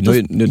vet ju.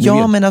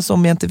 Men alltså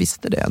om jag inte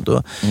visste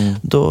det,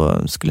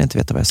 då skulle jag inte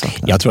veta vad jag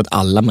saknar. Jag tror att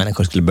alla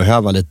människor skulle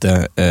behöva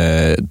lite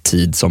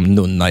tid som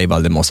nunna i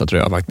Valdemossa,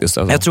 tror jag faktiskt.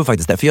 Alltså. Jag tror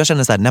faktiskt det, för jag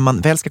känner så här, när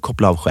man väl ska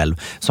koppla av själv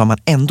så har man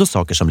ändå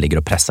saker som ligger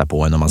och pressar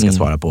på en och man ska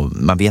svara på.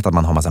 Man vet att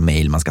man har massa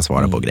mejl man ska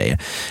svara på och grejer.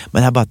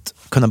 Men här bara att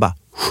kunna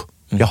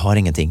jag har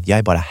ingenting, jag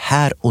är bara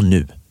här och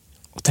nu.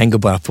 Och tänker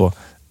bara på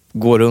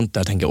gå runt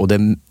där och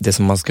det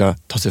som man ska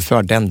ta sig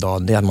för den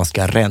dagen, det är att man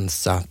ska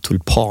rensa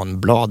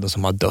tulpanbladen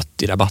som har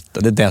dött i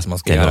rabatten. Det är det som man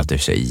ska göra. Det låter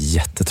sig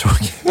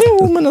jättetråkigt.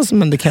 Jo,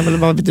 men det kan väl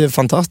vara lite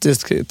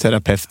fantastiskt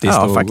terapeutiskt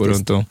att gå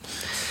runt och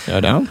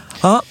göra det.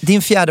 Ja,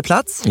 din 4:e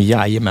plats.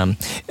 Jajamän.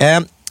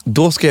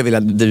 Då ska jag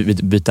vilja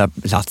byta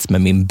plats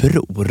med min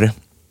bror.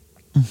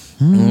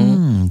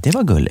 Det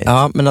var gulligt.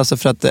 Ja, men alltså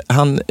för att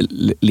han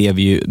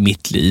lever ju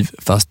mitt liv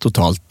fast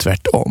totalt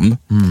tvärtom.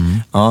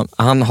 Ja,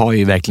 han har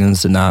ju verkligen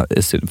sina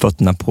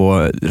fötterna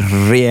på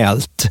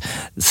rejält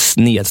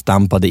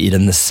snedstampade i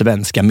den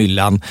svenska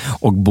myllan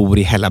och bor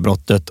i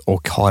Hällabrottet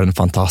och har en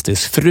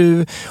fantastisk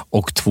fru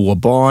och 2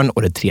 barn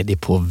och det 3:e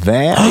på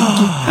väg.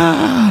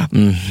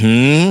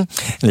 En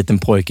liten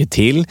pojke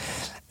till.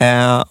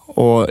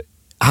 Och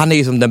han är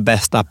ju som den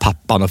bästa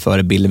pappan och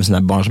förebilden med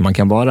sina barn som man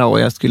kan vara. Och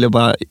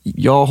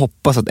jag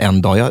hoppas att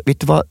en dag, vet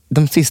du vad,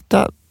 de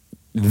sista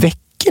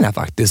veckorna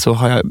faktiskt så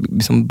har jag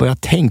liksom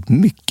börjat tänkt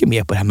mycket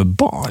mer på det här med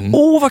barn.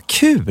 Vad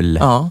kul!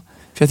 Ja,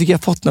 för jag tycker jag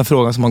har fått den här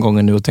frågan så många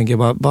gånger nu och tänker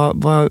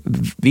vad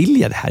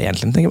vill jag det här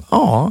egentligen? Jag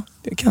tänker,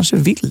 jag kanske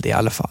vill det i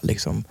alla fall.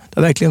 Liksom. Det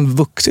har verkligen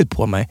vuxit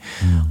på mig.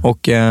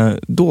 Och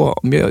då,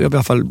 jag vill i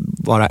alla fall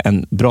vara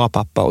en bra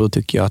pappa och då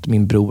tycker jag att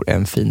min bror är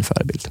en fin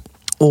förebild.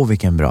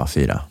 Vilken bra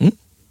 4.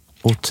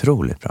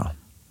 Otroligt bra.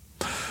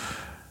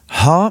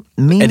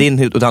 Är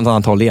din åt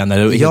annat håll igen?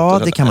 Eller?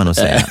 Ja, det kan man nog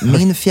säga.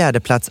 Min 4:e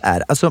plats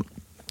är, alltså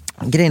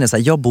grejen är så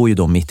här, jag bor ju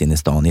då mitt inne i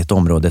stan i ett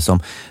område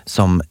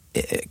som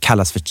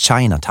kallas för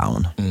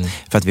Chinatown.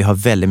 För att vi har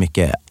väldigt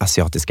mycket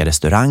asiatiska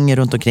restauranger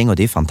runt omkring och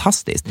det är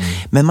fantastiskt.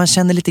 Men man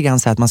känner lite grann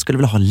så här att man skulle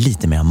vilja ha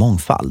lite mer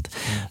mångfald.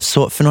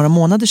 Så för några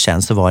månader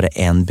sedan så var det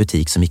en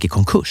butik som gick i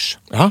konkurs.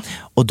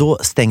 Och då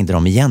stängde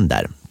de igen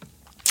där.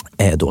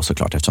 Då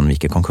såklart, eftersom de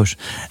gick i konkurs.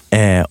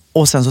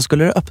 Och sen så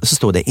skulle så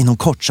stod det inom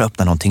kort så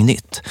öppnar någonting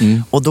nytt.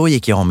 Och då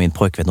gick jag och min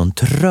pojkvän och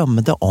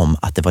drömde om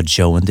att det var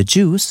Joe and the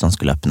Juice som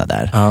skulle öppna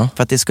där.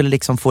 För att det skulle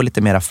liksom få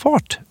lite mera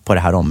fart på det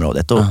här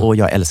området. Och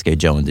jag älskar ju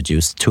Joe and the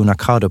Juice. Tuna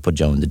Cado på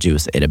Joe and the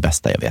Juice är det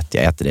bästa jag vet.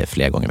 Jag äter det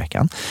flera gånger i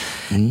veckan.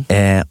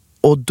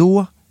 Och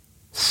då,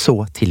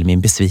 så till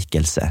min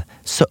besvikelse,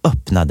 så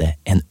öppnade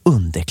en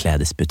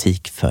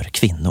underklädesbutik för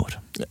kvinnor.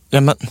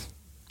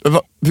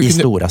 I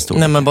stora.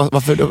 Nej, men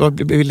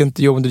varför vill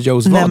inte Joe and the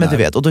Joes vara där? Men du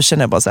vet, och då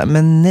känner jag bara så här,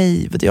 men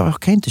nej, jag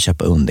kan ju inte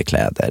köpa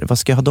underkläder. Vad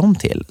ska jag ha dem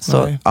till?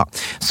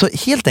 Så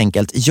helt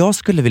enkelt, jag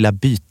skulle vilja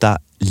byta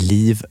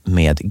liv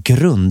med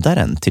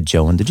grundaren till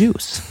Joe and the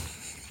Juice.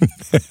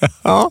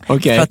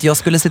 Okay. För att jag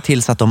skulle se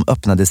till så att de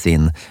öppnade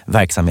sin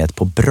verksamhet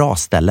på bra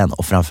ställen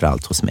och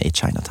framförallt hos mig i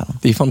Chinatown.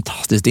 Det är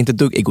fantastiskt, det är inte ett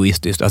dugg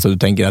egoistiskt. Alltså du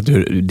tänker att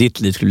ditt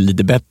liv skulle bli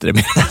lite bättre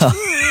med.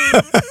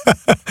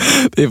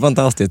 Det är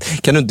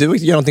fantastiskt. Kan du inte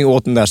göra någonting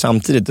åt den där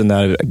samtidigt, den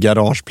där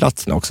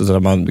garageplatsen också? Så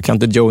att man kan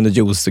inte Joe and the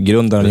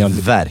Juice-grundaren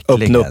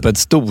öppna upp ett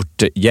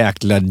stort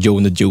jäkla Joe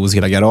and the Juice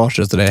hela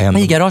garaget? Så det händer.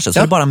 Nej, i garaget så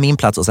är det bara min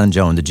plats och sen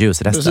Joe and the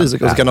Juice resten.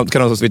 Precis, och så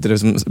kan de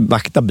så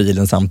vakta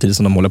bilen samtidigt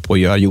som de håller på att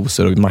göra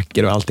juicer och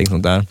mackor och allting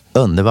sånt där.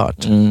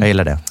 Underbart, jag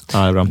gillar det. Ja,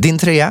 det är bra. Din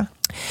 3?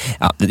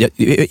 Ja,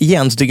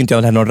 igen så tycker inte jag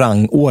att det är någon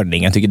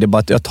rangordning. Jag tycker det är bara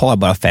att jag tar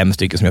bara 5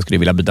 stycken som jag skulle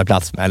vilja byta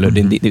plats med. Eller,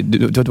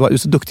 du är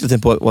så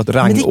duktig på att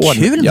rangordning.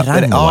 Men det är kul med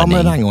rangordning. Ja,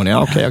 men rangordning.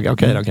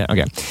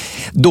 Okej.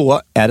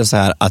 Då är det så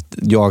här att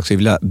jag skulle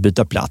vilja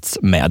byta plats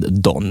med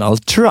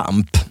Donald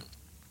Trump.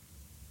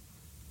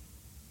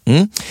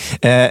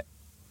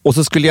 Och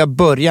så skulle jag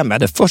börja med,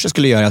 det första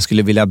jag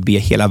skulle vilja be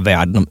hela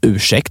världen om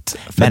ursäkt.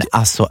 Men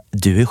alltså,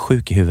 du är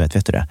sjuk i huvudet,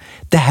 vet du det?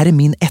 Det här är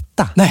min 1.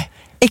 Nej.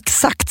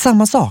 Exakt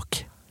samma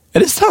sak. Är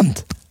det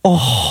sant?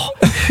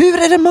 Hur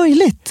är det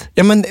möjligt?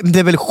 Ja, men det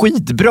är väl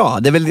skitbra.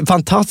 Det är väl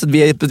fantastiskt.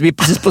 Vi är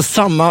precis på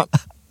samma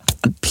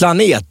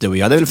planet, du och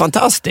jag. Det är väl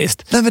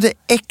fantastiskt. Nej, men det är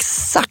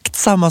exakt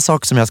samma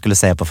sak som jag skulle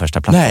säga på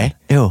första platsen. Nej.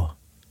 Jo.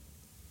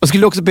 Och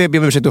skulle också be om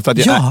ursäkt då för att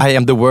I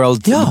am the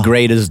world's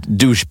greatest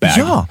douchebag.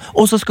 Ja,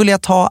 och så skulle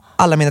jag ta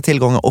alla mina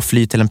tillgångar och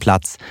fly till en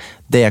plats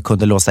där jag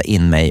kunde låsa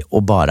in mig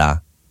och bara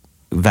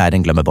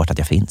världen glömmer bort att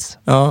jag finns.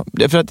 Ja,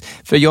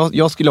 för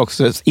jag skulle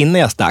också,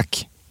 innan jag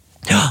stack,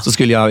 så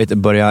skulle jag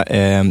börja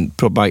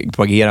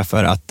propagera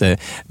för att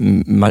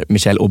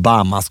Michelle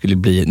Obama skulle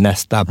bli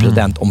nästa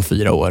president om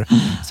 4 år.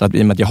 Så att,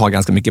 i och med att jag har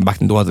ganska mycket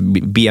makt då, att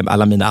be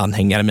alla mina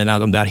anhängare,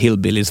 de där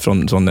hillbillies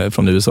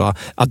från USA,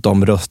 att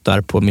de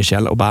röstar på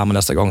Michelle Obama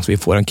nästa gång så vi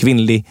får en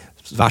kvinnlig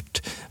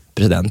svart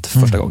president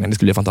första gången. Det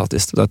skulle bli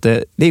fantastiskt. Så att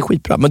det är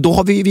skitbra. Men då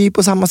har vi är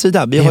på samma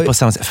sida. Vi är på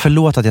samma sida.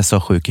 Förlåt att jag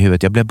så sjuk i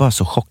huvudet. Jag blev bara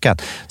så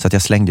chockad så att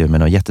jag slängde ur mig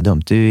något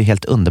jättedumt. Du är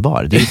helt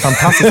underbar. Det är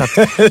fantastiskt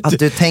att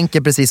du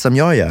tänker precis som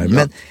jag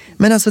gör.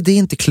 Men alltså det är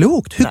inte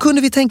klokt. Hur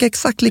kunde vi tänka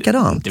exakt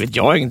likadant? Det vet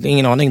jag,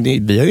 ingen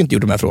aning. Vi har ju inte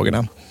gjort de här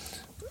frågorna.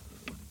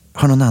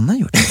 Har någon annan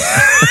gjort det?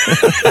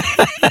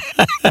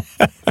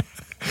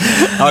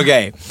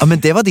 Okej. Ja, men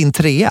det var din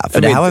 3,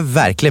 för det här var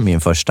verkligen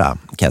min första,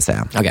 kan jag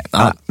säga. Okej.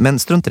 Ja, men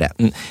strunt i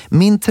det.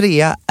 Min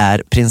 3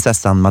 är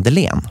prinsessan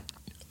Madeleine.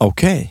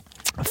 Okej.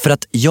 För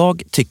att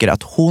jag tycker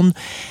att hon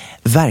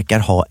verkar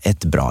ha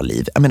ett bra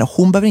liv. Jag menar,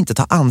 hon behöver inte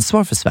ta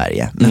ansvar för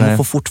Sverige, men hon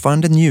får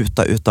fortfarande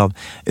njuta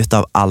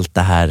utav allt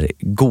det här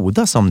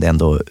goda som det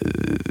ändå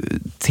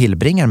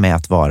tillbringar med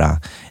att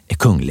vara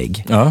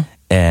kunglig. Ja.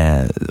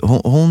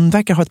 Hon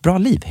verkar ha ett bra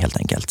liv helt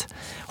enkelt.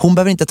 Hon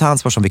behöver inte ta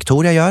ansvar som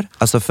Victoria gör,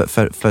 alltså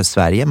för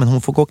Sverige, men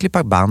hon får gå och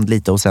klippa band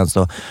lite och sen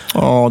så...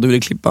 Du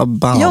vill klippa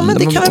band. Ja, men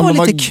det kan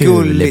vara lite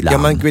kul ibland. Ja,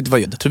 men vet du vad,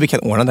 jag tror vi kan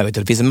ordna det.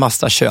 Det finns en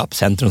massa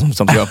köpcentrum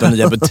som öppnar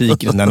nya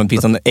butiker. Och det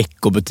finns en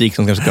ekobutik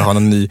som kanske ska ha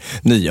någon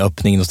ny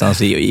öppning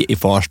någonstans i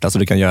Farsta, så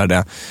du kan göra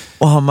det.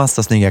 Och ha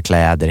massa snygga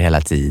kläder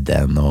hela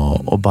tiden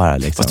och bara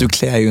liksom... Fast du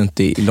klär ju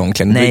inte i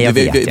långkläder. Nej,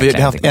 vi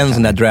har haft en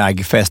sån där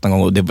dragfest någon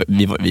gång och det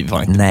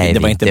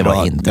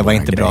var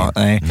inte bra.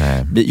 Nej.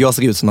 Jag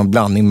såg ut som en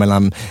blandning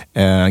mellan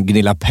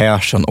Gunilla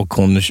Persson och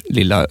hon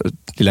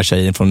lilla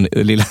tjejen från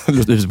Lilla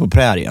huset på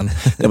prärien.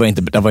 Det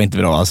var inte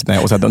bra alltså. Nej.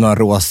 Och så hade några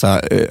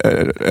rosa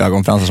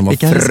ögonfransar som var vi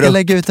kanske ska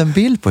lägga ut en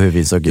bild på hur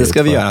vi såg ut. Det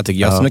ska vi göra,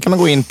 tycker jag. Så nu kan man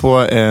gå in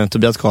på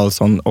Tobias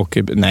Karlsson och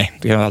nej,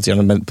 det kan man alltså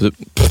göra, men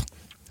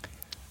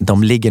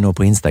de ligger nog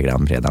på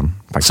Instagram redan.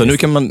 Faktiskt. Så nu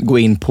kan man gå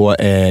in på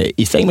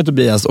I säng med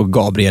Tobias och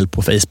Gabriel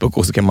på Facebook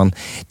och så kan man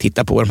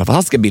titta på de här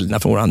fantastiska bilderna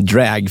från våran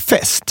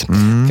dragfest.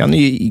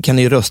 Kan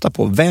ni rösta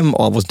på vem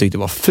av oss tyckte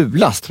var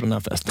fulast från den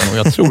här festen? Och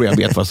jag tror jag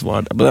vet vad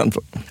svaret är på den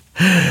frågan.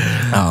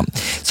 Ja.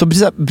 Så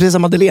prinsessa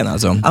Madeleine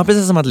alltså? Ja,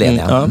 prinsessa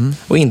Madeleine, ja.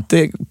 Och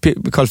inte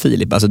Carl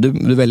Philip, alltså du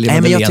väljer Madeleine.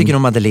 Nej, men jag tycker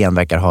nog Madeleine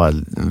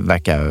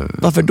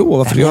verkar... Varför då?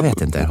 Varför jag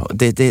vet inte.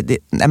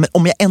 Nej, men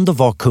om jag ändå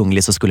var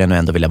kunglig så skulle jag nog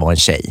ändå vilja vara en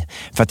tjej.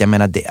 För att jag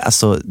menar,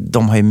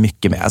 de har ju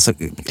mycket med... Alltså,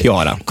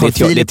 tiara. Carl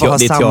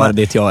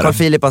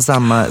Philip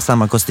har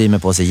samma kostymer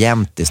på sig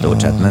jämt i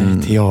stort sett.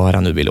 Men...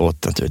 Tiara nu vill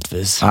åt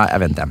naturligtvis. Ja, jag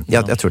vet inte.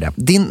 Jag tror det.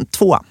 Din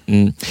 2.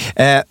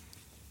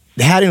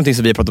 Det här är någonting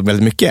som vi har pratat om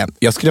väldigt mycket.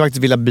 Jag skulle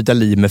faktiskt vilja byta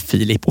liv med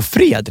Filip och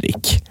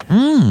Fredrik.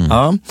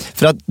 Ja,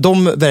 för att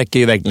de verkar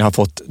ju verkligen ha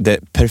fått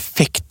det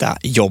perfekta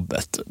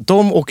jobbet.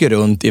 De åker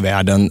runt i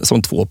världen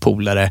som 2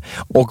 polare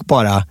och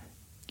bara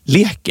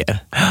leker.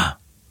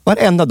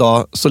 Varenda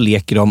dag så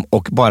leker de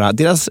och bara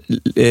deras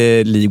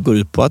liv går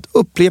ut på att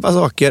uppleva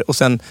saker och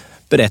sen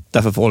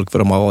berätta för folk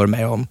vad de har varit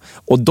med om.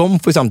 Och de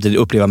får samtidigt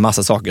uppleva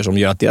massa saker som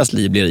gör att deras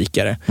liv blir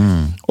rikare.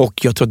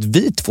 Och jag tror att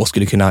vi 2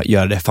 skulle kunna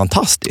göra det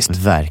fantastiskt.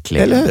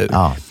 Verkligen. Eller hur?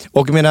 Ja.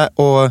 Och jag menar,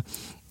 och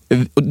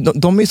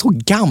de är så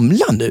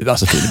gamla nu,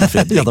 alltså Filip och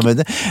Fredrik.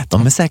 Ja,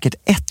 de är säkert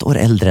 1 år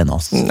äldre än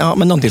oss. Ja,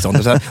 men någonting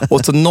sånt.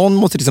 Och så någon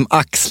måste liksom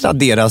axla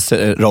deras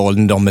roll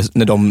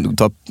när de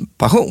tar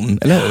passion,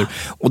 eller hur?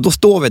 Och då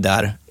står vi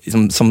där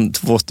som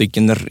 2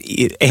 stycken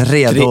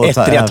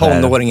ettriga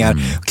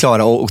tonåringar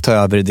klara och ta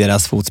över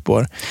deras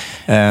fotspår.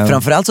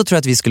 Framförallt så tror jag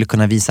att vi skulle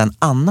kunna visa en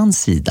annan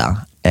sida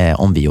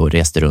om vi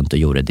reste runt och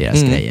gjorde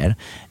deras grejer.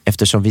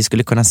 Eftersom vi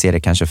skulle kunna se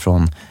det kanske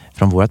från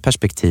vårt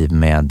perspektiv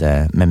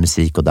med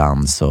musik och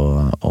dans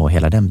och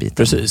hela den biten.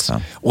 Precis.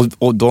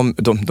 Och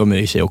de är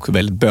i sig också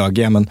väldigt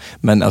bögiga, men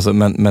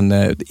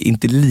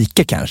inte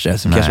lika kanske.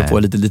 Så kanske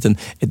får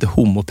ett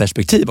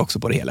homoperspektiv också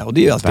på det hela. Och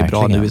det är ju alltid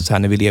bra nu så här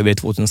när vi lever i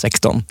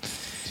 2016.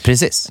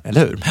 Precis.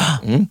 Eller hur?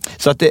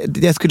 Så att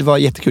det skulle vara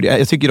jättekul.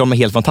 Jag tycker de är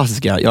helt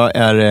fantastiska. Jag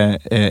är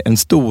en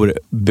stor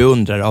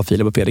beundrare av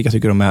Filip och Fredrik. Jag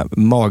tycker de är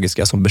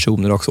magiska som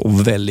personer också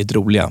och väldigt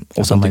roliga.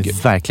 Och de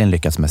har verkligen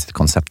lyckats med sitt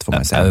koncept, får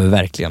man säga.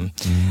 Verkligen.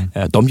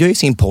 De gör ju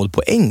sin podd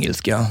på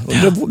engelska.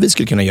 Och vi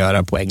skulle kunna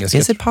göra på engelska.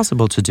 Is it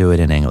possible to do it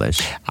in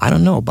English? I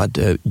don't know, but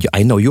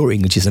I know your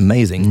English is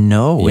amazing.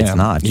 No, it's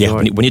not. Yeah,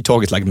 when you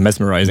talk it's like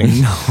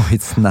mesmerizing. No,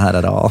 it's not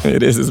at all.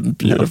 It is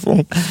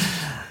beautiful.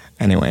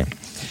 Anyway.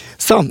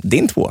 Så,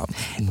 din 2.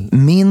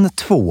 Min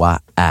 2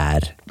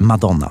 är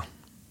Madonna.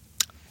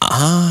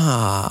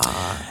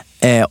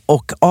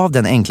 Och av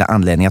den enkla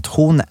anledningen att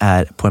hon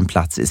är på en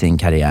plats i sin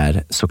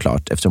karriär,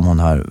 såklart, eftersom hon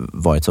har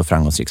varit så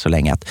framgångsrik så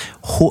länge, att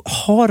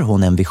har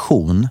hon en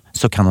vision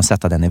så kan hon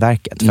sätta den i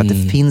verket. För att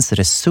det finns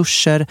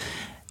resurser.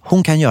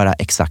 Hon kan göra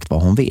exakt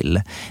vad hon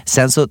vill.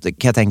 Sen så kan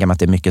jag tänka mig att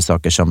det är mycket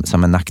saker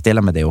som är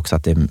nackdelar med det också.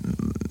 Att det är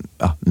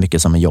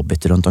mycket som är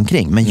jobbigt runt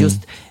omkring. Men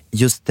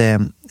just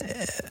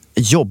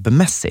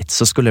jobbmässigt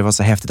så skulle det vara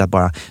så häftigt att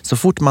bara så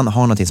fort man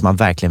har någonting som man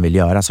verkligen vill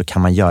göra så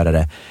kan man göra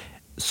det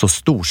så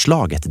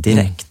storslaget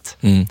direkt.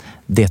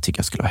 Det tycker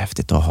jag skulle vara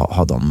häftigt att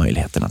ha de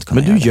möjligheterna att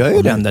kunna göra. Men du gör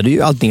ju den där, det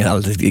är ju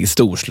alltid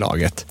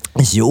storslaget.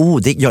 Jo,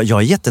 jag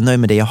är jättenöjd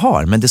med det jag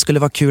har, men det skulle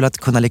vara kul att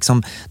kunna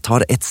liksom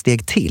ta ett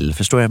steg till,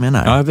 förstår jag vad jag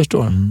menar? Ja, jag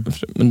förstår.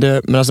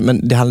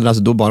 Men det handlar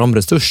alltså då bara om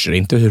resurser,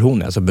 inte hur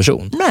hon är som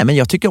person. Nej, men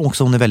jag tycker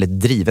också hon är väldigt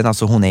driven,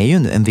 alltså hon är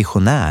ju en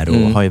visionär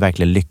och har ju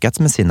verkligen lyckats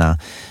med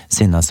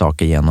sina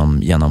saker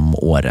genom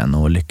åren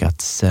och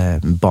lyckats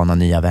bana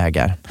nya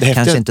vägar.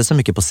 Kanske inte så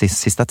mycket på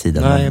sista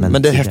tiden. Nej,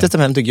 men det häftigaste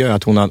med henne tycker jag är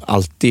att hon har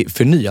alltid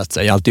förnyat sig.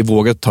 sig. Jag har alltid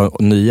vågat ta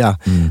nya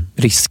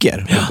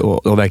risker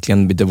och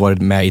verkligen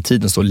varit med i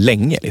tiden så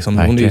länge. Liksom.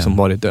 Hon är ju som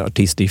varit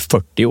artist i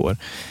 40 år.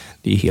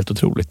 Det är helt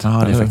otroligt. Ja,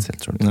 det är faktiskt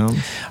helt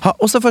otroligt. Ja,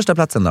 och så första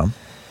platsen då?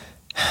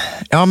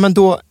 Ja, men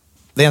då,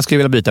 det jag skulle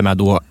vilja byta med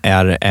då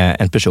är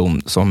en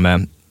person som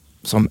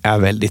är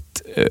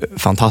väldigt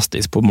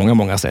fantastisk på många,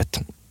 många sätt.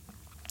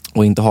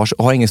 Och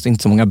har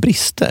inte så många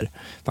brister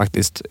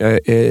faktiskt.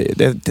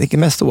 Det tänker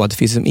mest så att det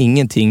finns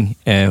ingenting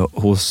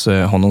hos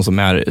honom som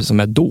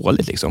är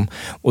dåligt liksom.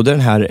 Och det är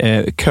den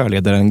här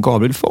körledaren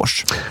Gabriel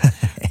Fors.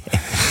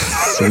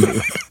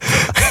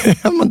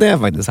 Ja, men det är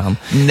faktiskt han.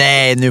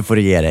 Nej, nu får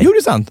du ge dig. Jo,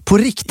 det är sant. På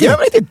riktigt? Ja,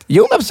 riktigt.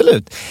 Jo,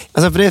 absolut.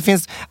 Alltså, för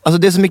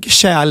det är så mycket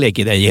kärlek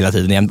i dig hela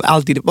tiden.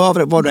 Alltid,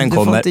 var du än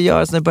kommer. Du får inte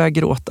göra så när jag börjar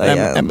gråta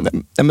igen.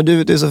 Nej, men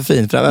du är så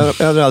fin.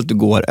 För överallt du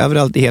går,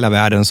 överallt i hela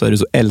världen så är du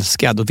så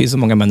älskad. Och det finns så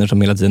många människor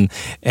som hela tiden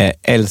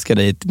älskar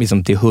dig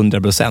liksom till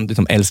 100%.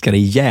 Liksom älskar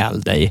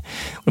ihjäl dig.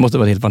 Och det måste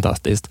vara helt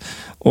fantastiskt.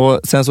 Och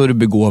sen så är du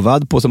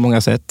begåvad på så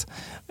många sätt.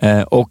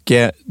 Och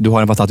du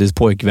har en fantastisk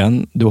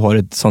pojkvän. Du har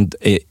ett sånt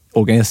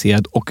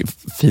organiserat och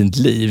fint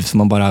liv som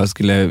man bara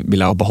skulle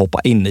vilja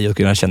hoppa in i och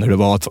kunna känna hur det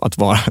var att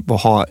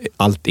ha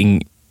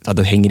allting, att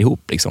det hänger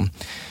ihop liksom.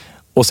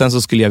 Och sen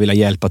så skulle jag vilja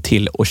hjälpa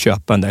till att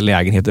köpa den där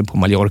lägenheten på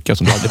Mallorca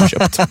som du aldrig får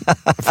köpt.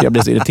 För jag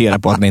blir så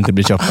irriterad på att den inte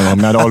blir köpt någon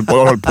gång. Men jag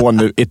har hållit på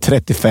nu i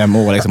 35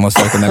 år liksom, och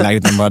sökt den där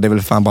lägenheten. Det är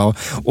väl fan bara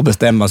att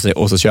bestämma sig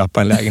och så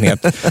köpa en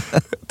lägenhet.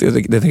 Det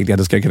tänkte jag att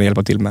du ska kunna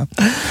hjälpa till med.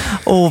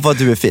 Vad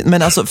du är fin.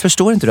 Men alltså,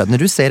 förstår inte du att när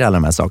du säger alla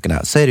de här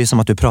sakerna så är det ju som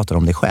att du pratar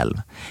om dig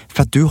själv.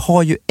 För att du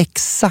har ju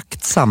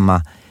exakt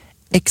samma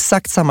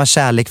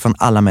kärlek från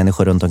alla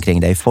människor runt omkring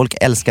dig. Folk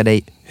älskar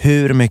dig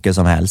hur mycket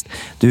som helst.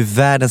 Du är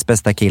världens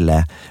bästa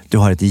kille. Du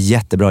har ett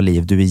jättebra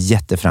liv. Du är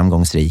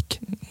jätteframgångsrik.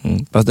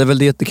 Fast det är väl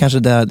det kanske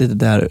det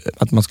där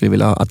att man skulle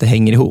vilja att det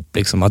hänger ihop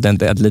liksom, att det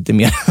inte är lite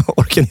mer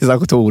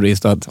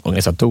organisatoriskt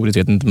vet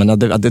jag inte, men att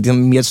det är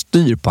mer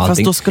styr på allting.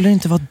 Fast då skulle det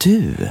inte vara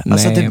du.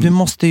 Alltså du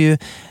måste ju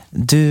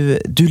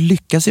du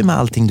lyckas ju med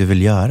allting du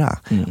vill göra.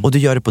 Och du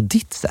gör det på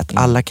ditt sätt.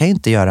 Alla kan ju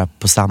inte göra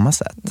på samma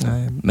sätt.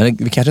 Nej. Men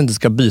vi kanske inte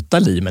ska byta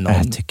liv med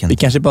någon. Vi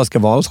kanske bara ska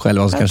vara oss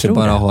själva och kanske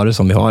bara ha det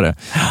som vi har det.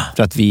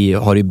 För att vi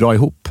har det bra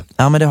ihop.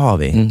 Ja, men det har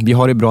vi. Vi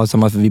har det bra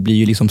tillsammans, för vi blir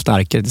ju liksom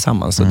starkare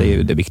tillsammans. Så det är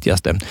ju det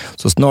viktigaste.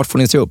 Så snart får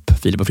ni se upp,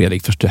 Filip och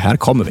Fredrik, för här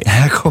kommer vi.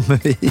 Här kommer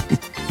vi.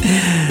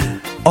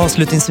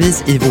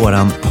 Avslutningsvis i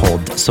våran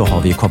podd så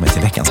har vi ju kommit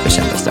till veckans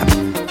bekännelse.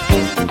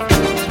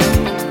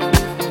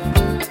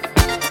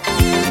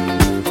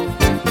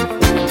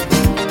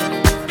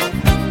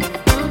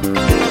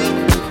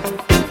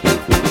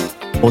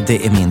 Och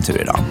det är min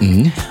tur idag.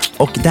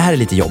 Och det här är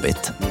lite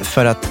jobbigt.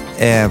 För att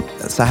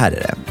så här är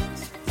det.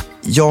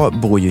 Jag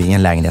bor ju i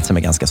en lägenhet som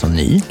är ganska så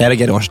ny. Är det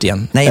garaget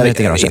igen? Nej, det är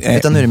inte garaget.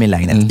 Utan nu är det min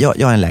lägenhet.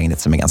 Jag har en lägenhet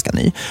som är ganska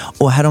ny.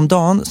 Och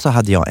häromdagen så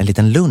hade jag en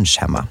liten lunch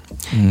hemma.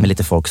 Med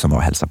lite folk som var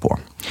och hälsade på.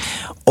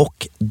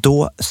 Och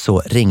då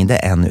så ringde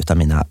en utav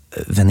mina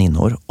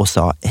väninnor och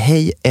sa: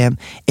 hej,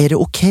 är det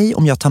okej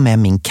om jag tar med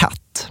min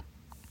katt?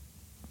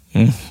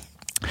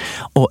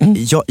 Och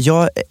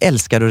jag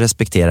älskar och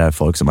respekterar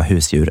folk som har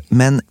husdjur.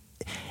 Men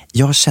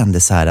jag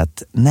kände så här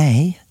att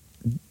nej,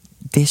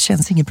 det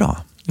känns inget bra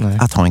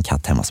att ha en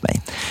katt hemma hos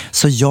mig.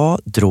 Så jag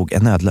drog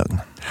en nödlögn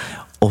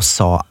och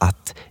sa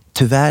att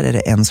tyvärr är det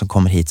en som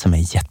kommer hit som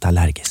är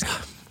jätteallergisk.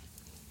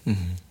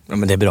 Ja,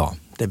 men det är bra.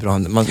 Det är bra.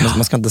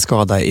 Man ska inte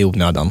skada i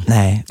onödan.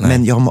 Nej.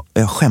 Men jag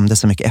skämde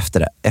så mycket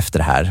efter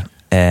det här.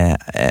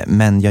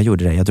 Men jag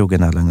gjorde det. Jag drog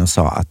en nödlögn och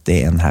sa att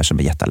det är en här som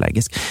är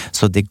jätteallergisk.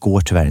 Så det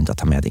går tyvärr inte att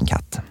ta med din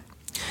katt.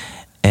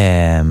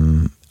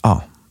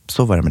 Ja,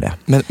 så var det med det.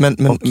 Men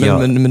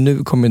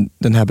nu kommer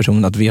den här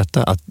personen att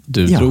veta att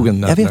du drog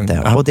en nödlögn. Jag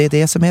vet det. Och det är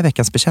det som är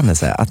veckans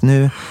bekännelse. Att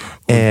nu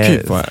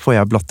får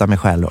jag blotta mig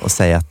själv och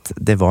säga att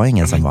det var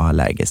ingen som var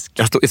allergisk.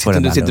 Du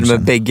sitter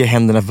med bägge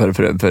händerna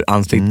för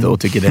ansiktet och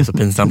tycker det är så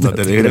pinsamt. Att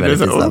det är väldigt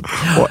pinsamt.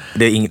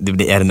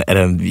 Är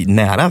det en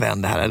nära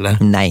vän det här, eller?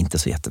 Nej, inte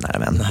så jättenära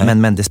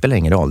vän. Men det spelar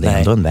ingen roll, det är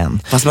ändå en vän.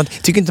 Fast man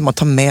tycker inte man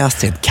tar med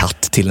sig en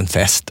katt till en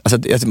fest.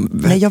 Alltså,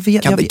 nej, jag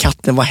vet, kan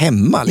katten vara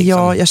hemma? Liksom?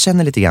 Ja, jag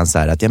känner lite grann så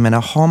här att jag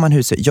menar, har man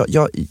husdjur,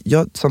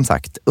 jag som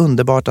sagt,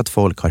 underbart att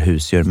folk har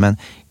husdjur, men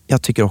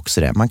jag tycker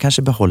också det. Man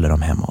kanske behåller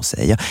dem hemma hos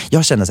sig.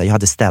 Jag kände så här, jag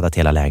hade städat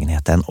hela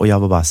lägenheten och jag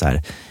var bara så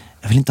här: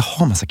 jag vill inte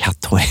ha massa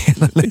katthår i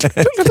hela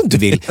lägenheten. Jag inte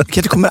vill.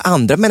 Kanske kommer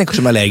andra människor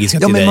som är allergiska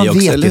till dig också. Ja,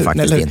 men man vet ju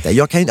faktiskt inte.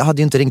 Jag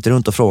hade ju inte ringt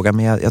runt och frågat,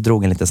 men jag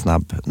drog en lite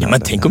snabb. Ja,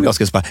 men tänk om jag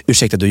ska bara,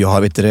 ursäkta du, jag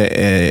har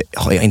inte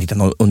hittat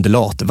någon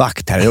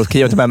undulatvakt här. Jag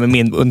ska ta med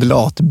min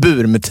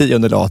undulatbur med 10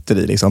 undulater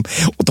i liksom.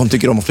 Och de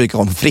tycker om att flyga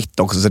om fritt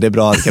också, så det är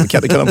bra.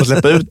 Kan de få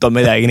släppa ut dem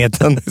i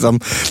lägenheten liksom.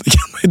 Det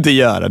kan man inte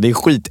göra, det är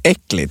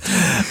skitäckligt.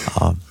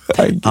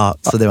 Ja,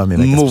 så det var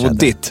min veckans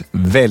modigt,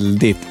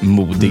 väldigt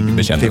modig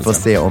bekännelse. Vi får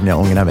se om jag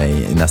ångrar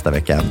mig nästa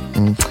vecka.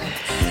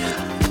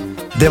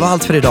 Det var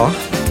allt för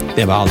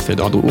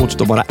idag. Då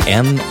återstår bara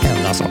en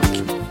enda sak.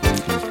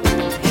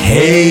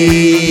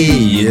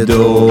 Hej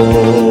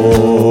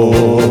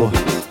då!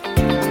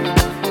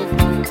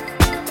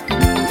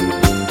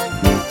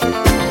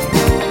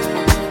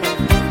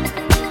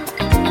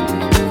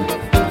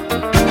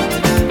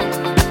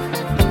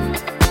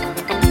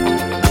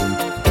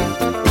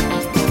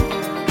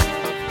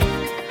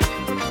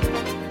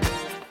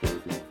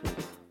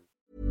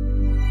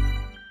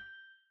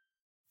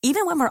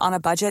 Even when we're on a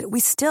budget,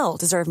 we still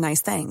deserve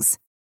nice things.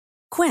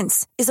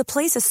 Quince is a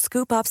place to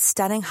scoop up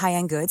stunning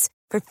high-end goods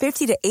for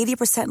 50 to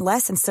 80%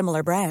 less than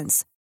similar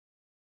brands.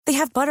 They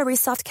have buttery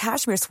soft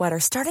cashmere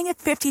sweaters starting at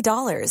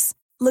 $50,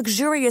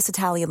 luxurious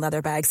Italian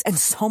leather bags, and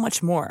so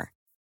much more.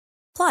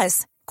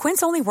 Plus,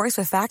 Quince only works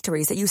with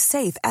factories that use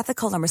safe,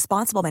 ethical, and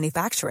responsible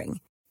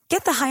manufacturing.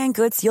 Get the high-end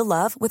goods you'll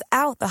love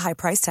without the high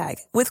price tag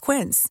with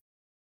Quince.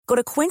 Go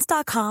to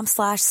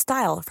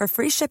quince.com/style for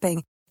free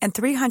shipping and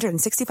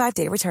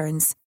 365-day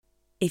returns.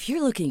 If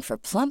you're looking for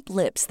plump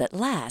lips that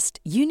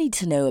last, you need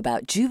to know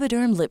about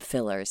Juvederm lip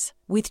fillers.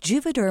 With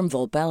Juvederm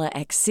Volbella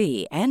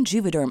XC and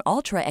Juvederm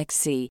Ultra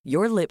XC,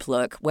 your lip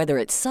look, whether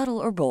it's subtle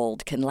or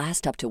bold, can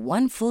last up to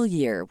 1 full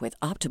year with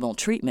optimal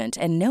treatment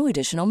and no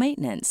additional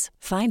maintenance.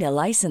 Find a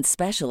licensed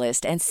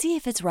specialist and see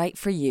if it's right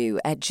for you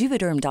at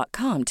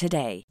Juvederm.com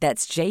today.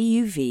 That's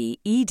JUVEDERM.com.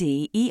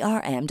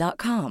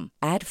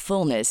 Add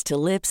fullness to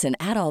lips in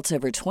adults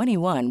over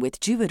 21 with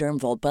Juvederm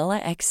Volbella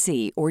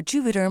XC or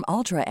Juvederm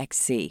Ultra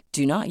XC.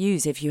 Do not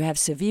use if you have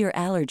severe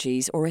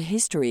allergies or a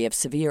history of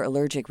severe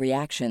allergic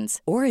reactions,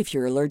 or if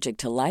you're allergic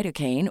to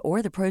lidocaine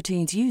or the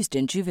proteins used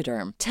in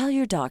Juvederm. Tell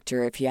your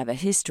doctor if you have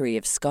a history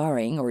of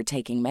scarring or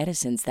taking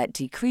medicines that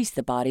decrease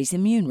the body's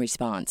immune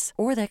response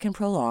or that can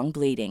prolong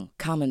bleeding.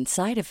 Common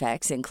side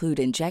effects include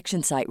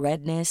injection site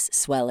redness,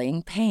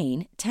 swelling,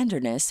 pain,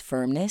 tenderness,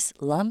 firmness,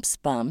 lumps,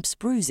 bumps,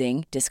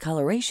 bruising,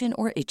 discoloration,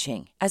 or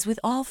itching. As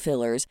with all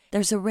fillers,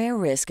 there's a rare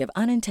risk of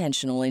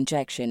unintentional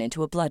injection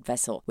into a blood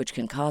vessel, which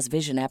can cause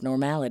vision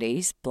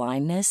abnormalities,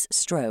 blindness,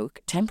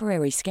 stroke,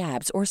 temporary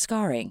scabs, or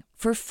scarring.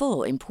 For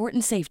full,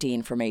 important safety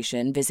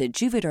information, visit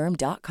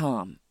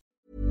Juvederm.com.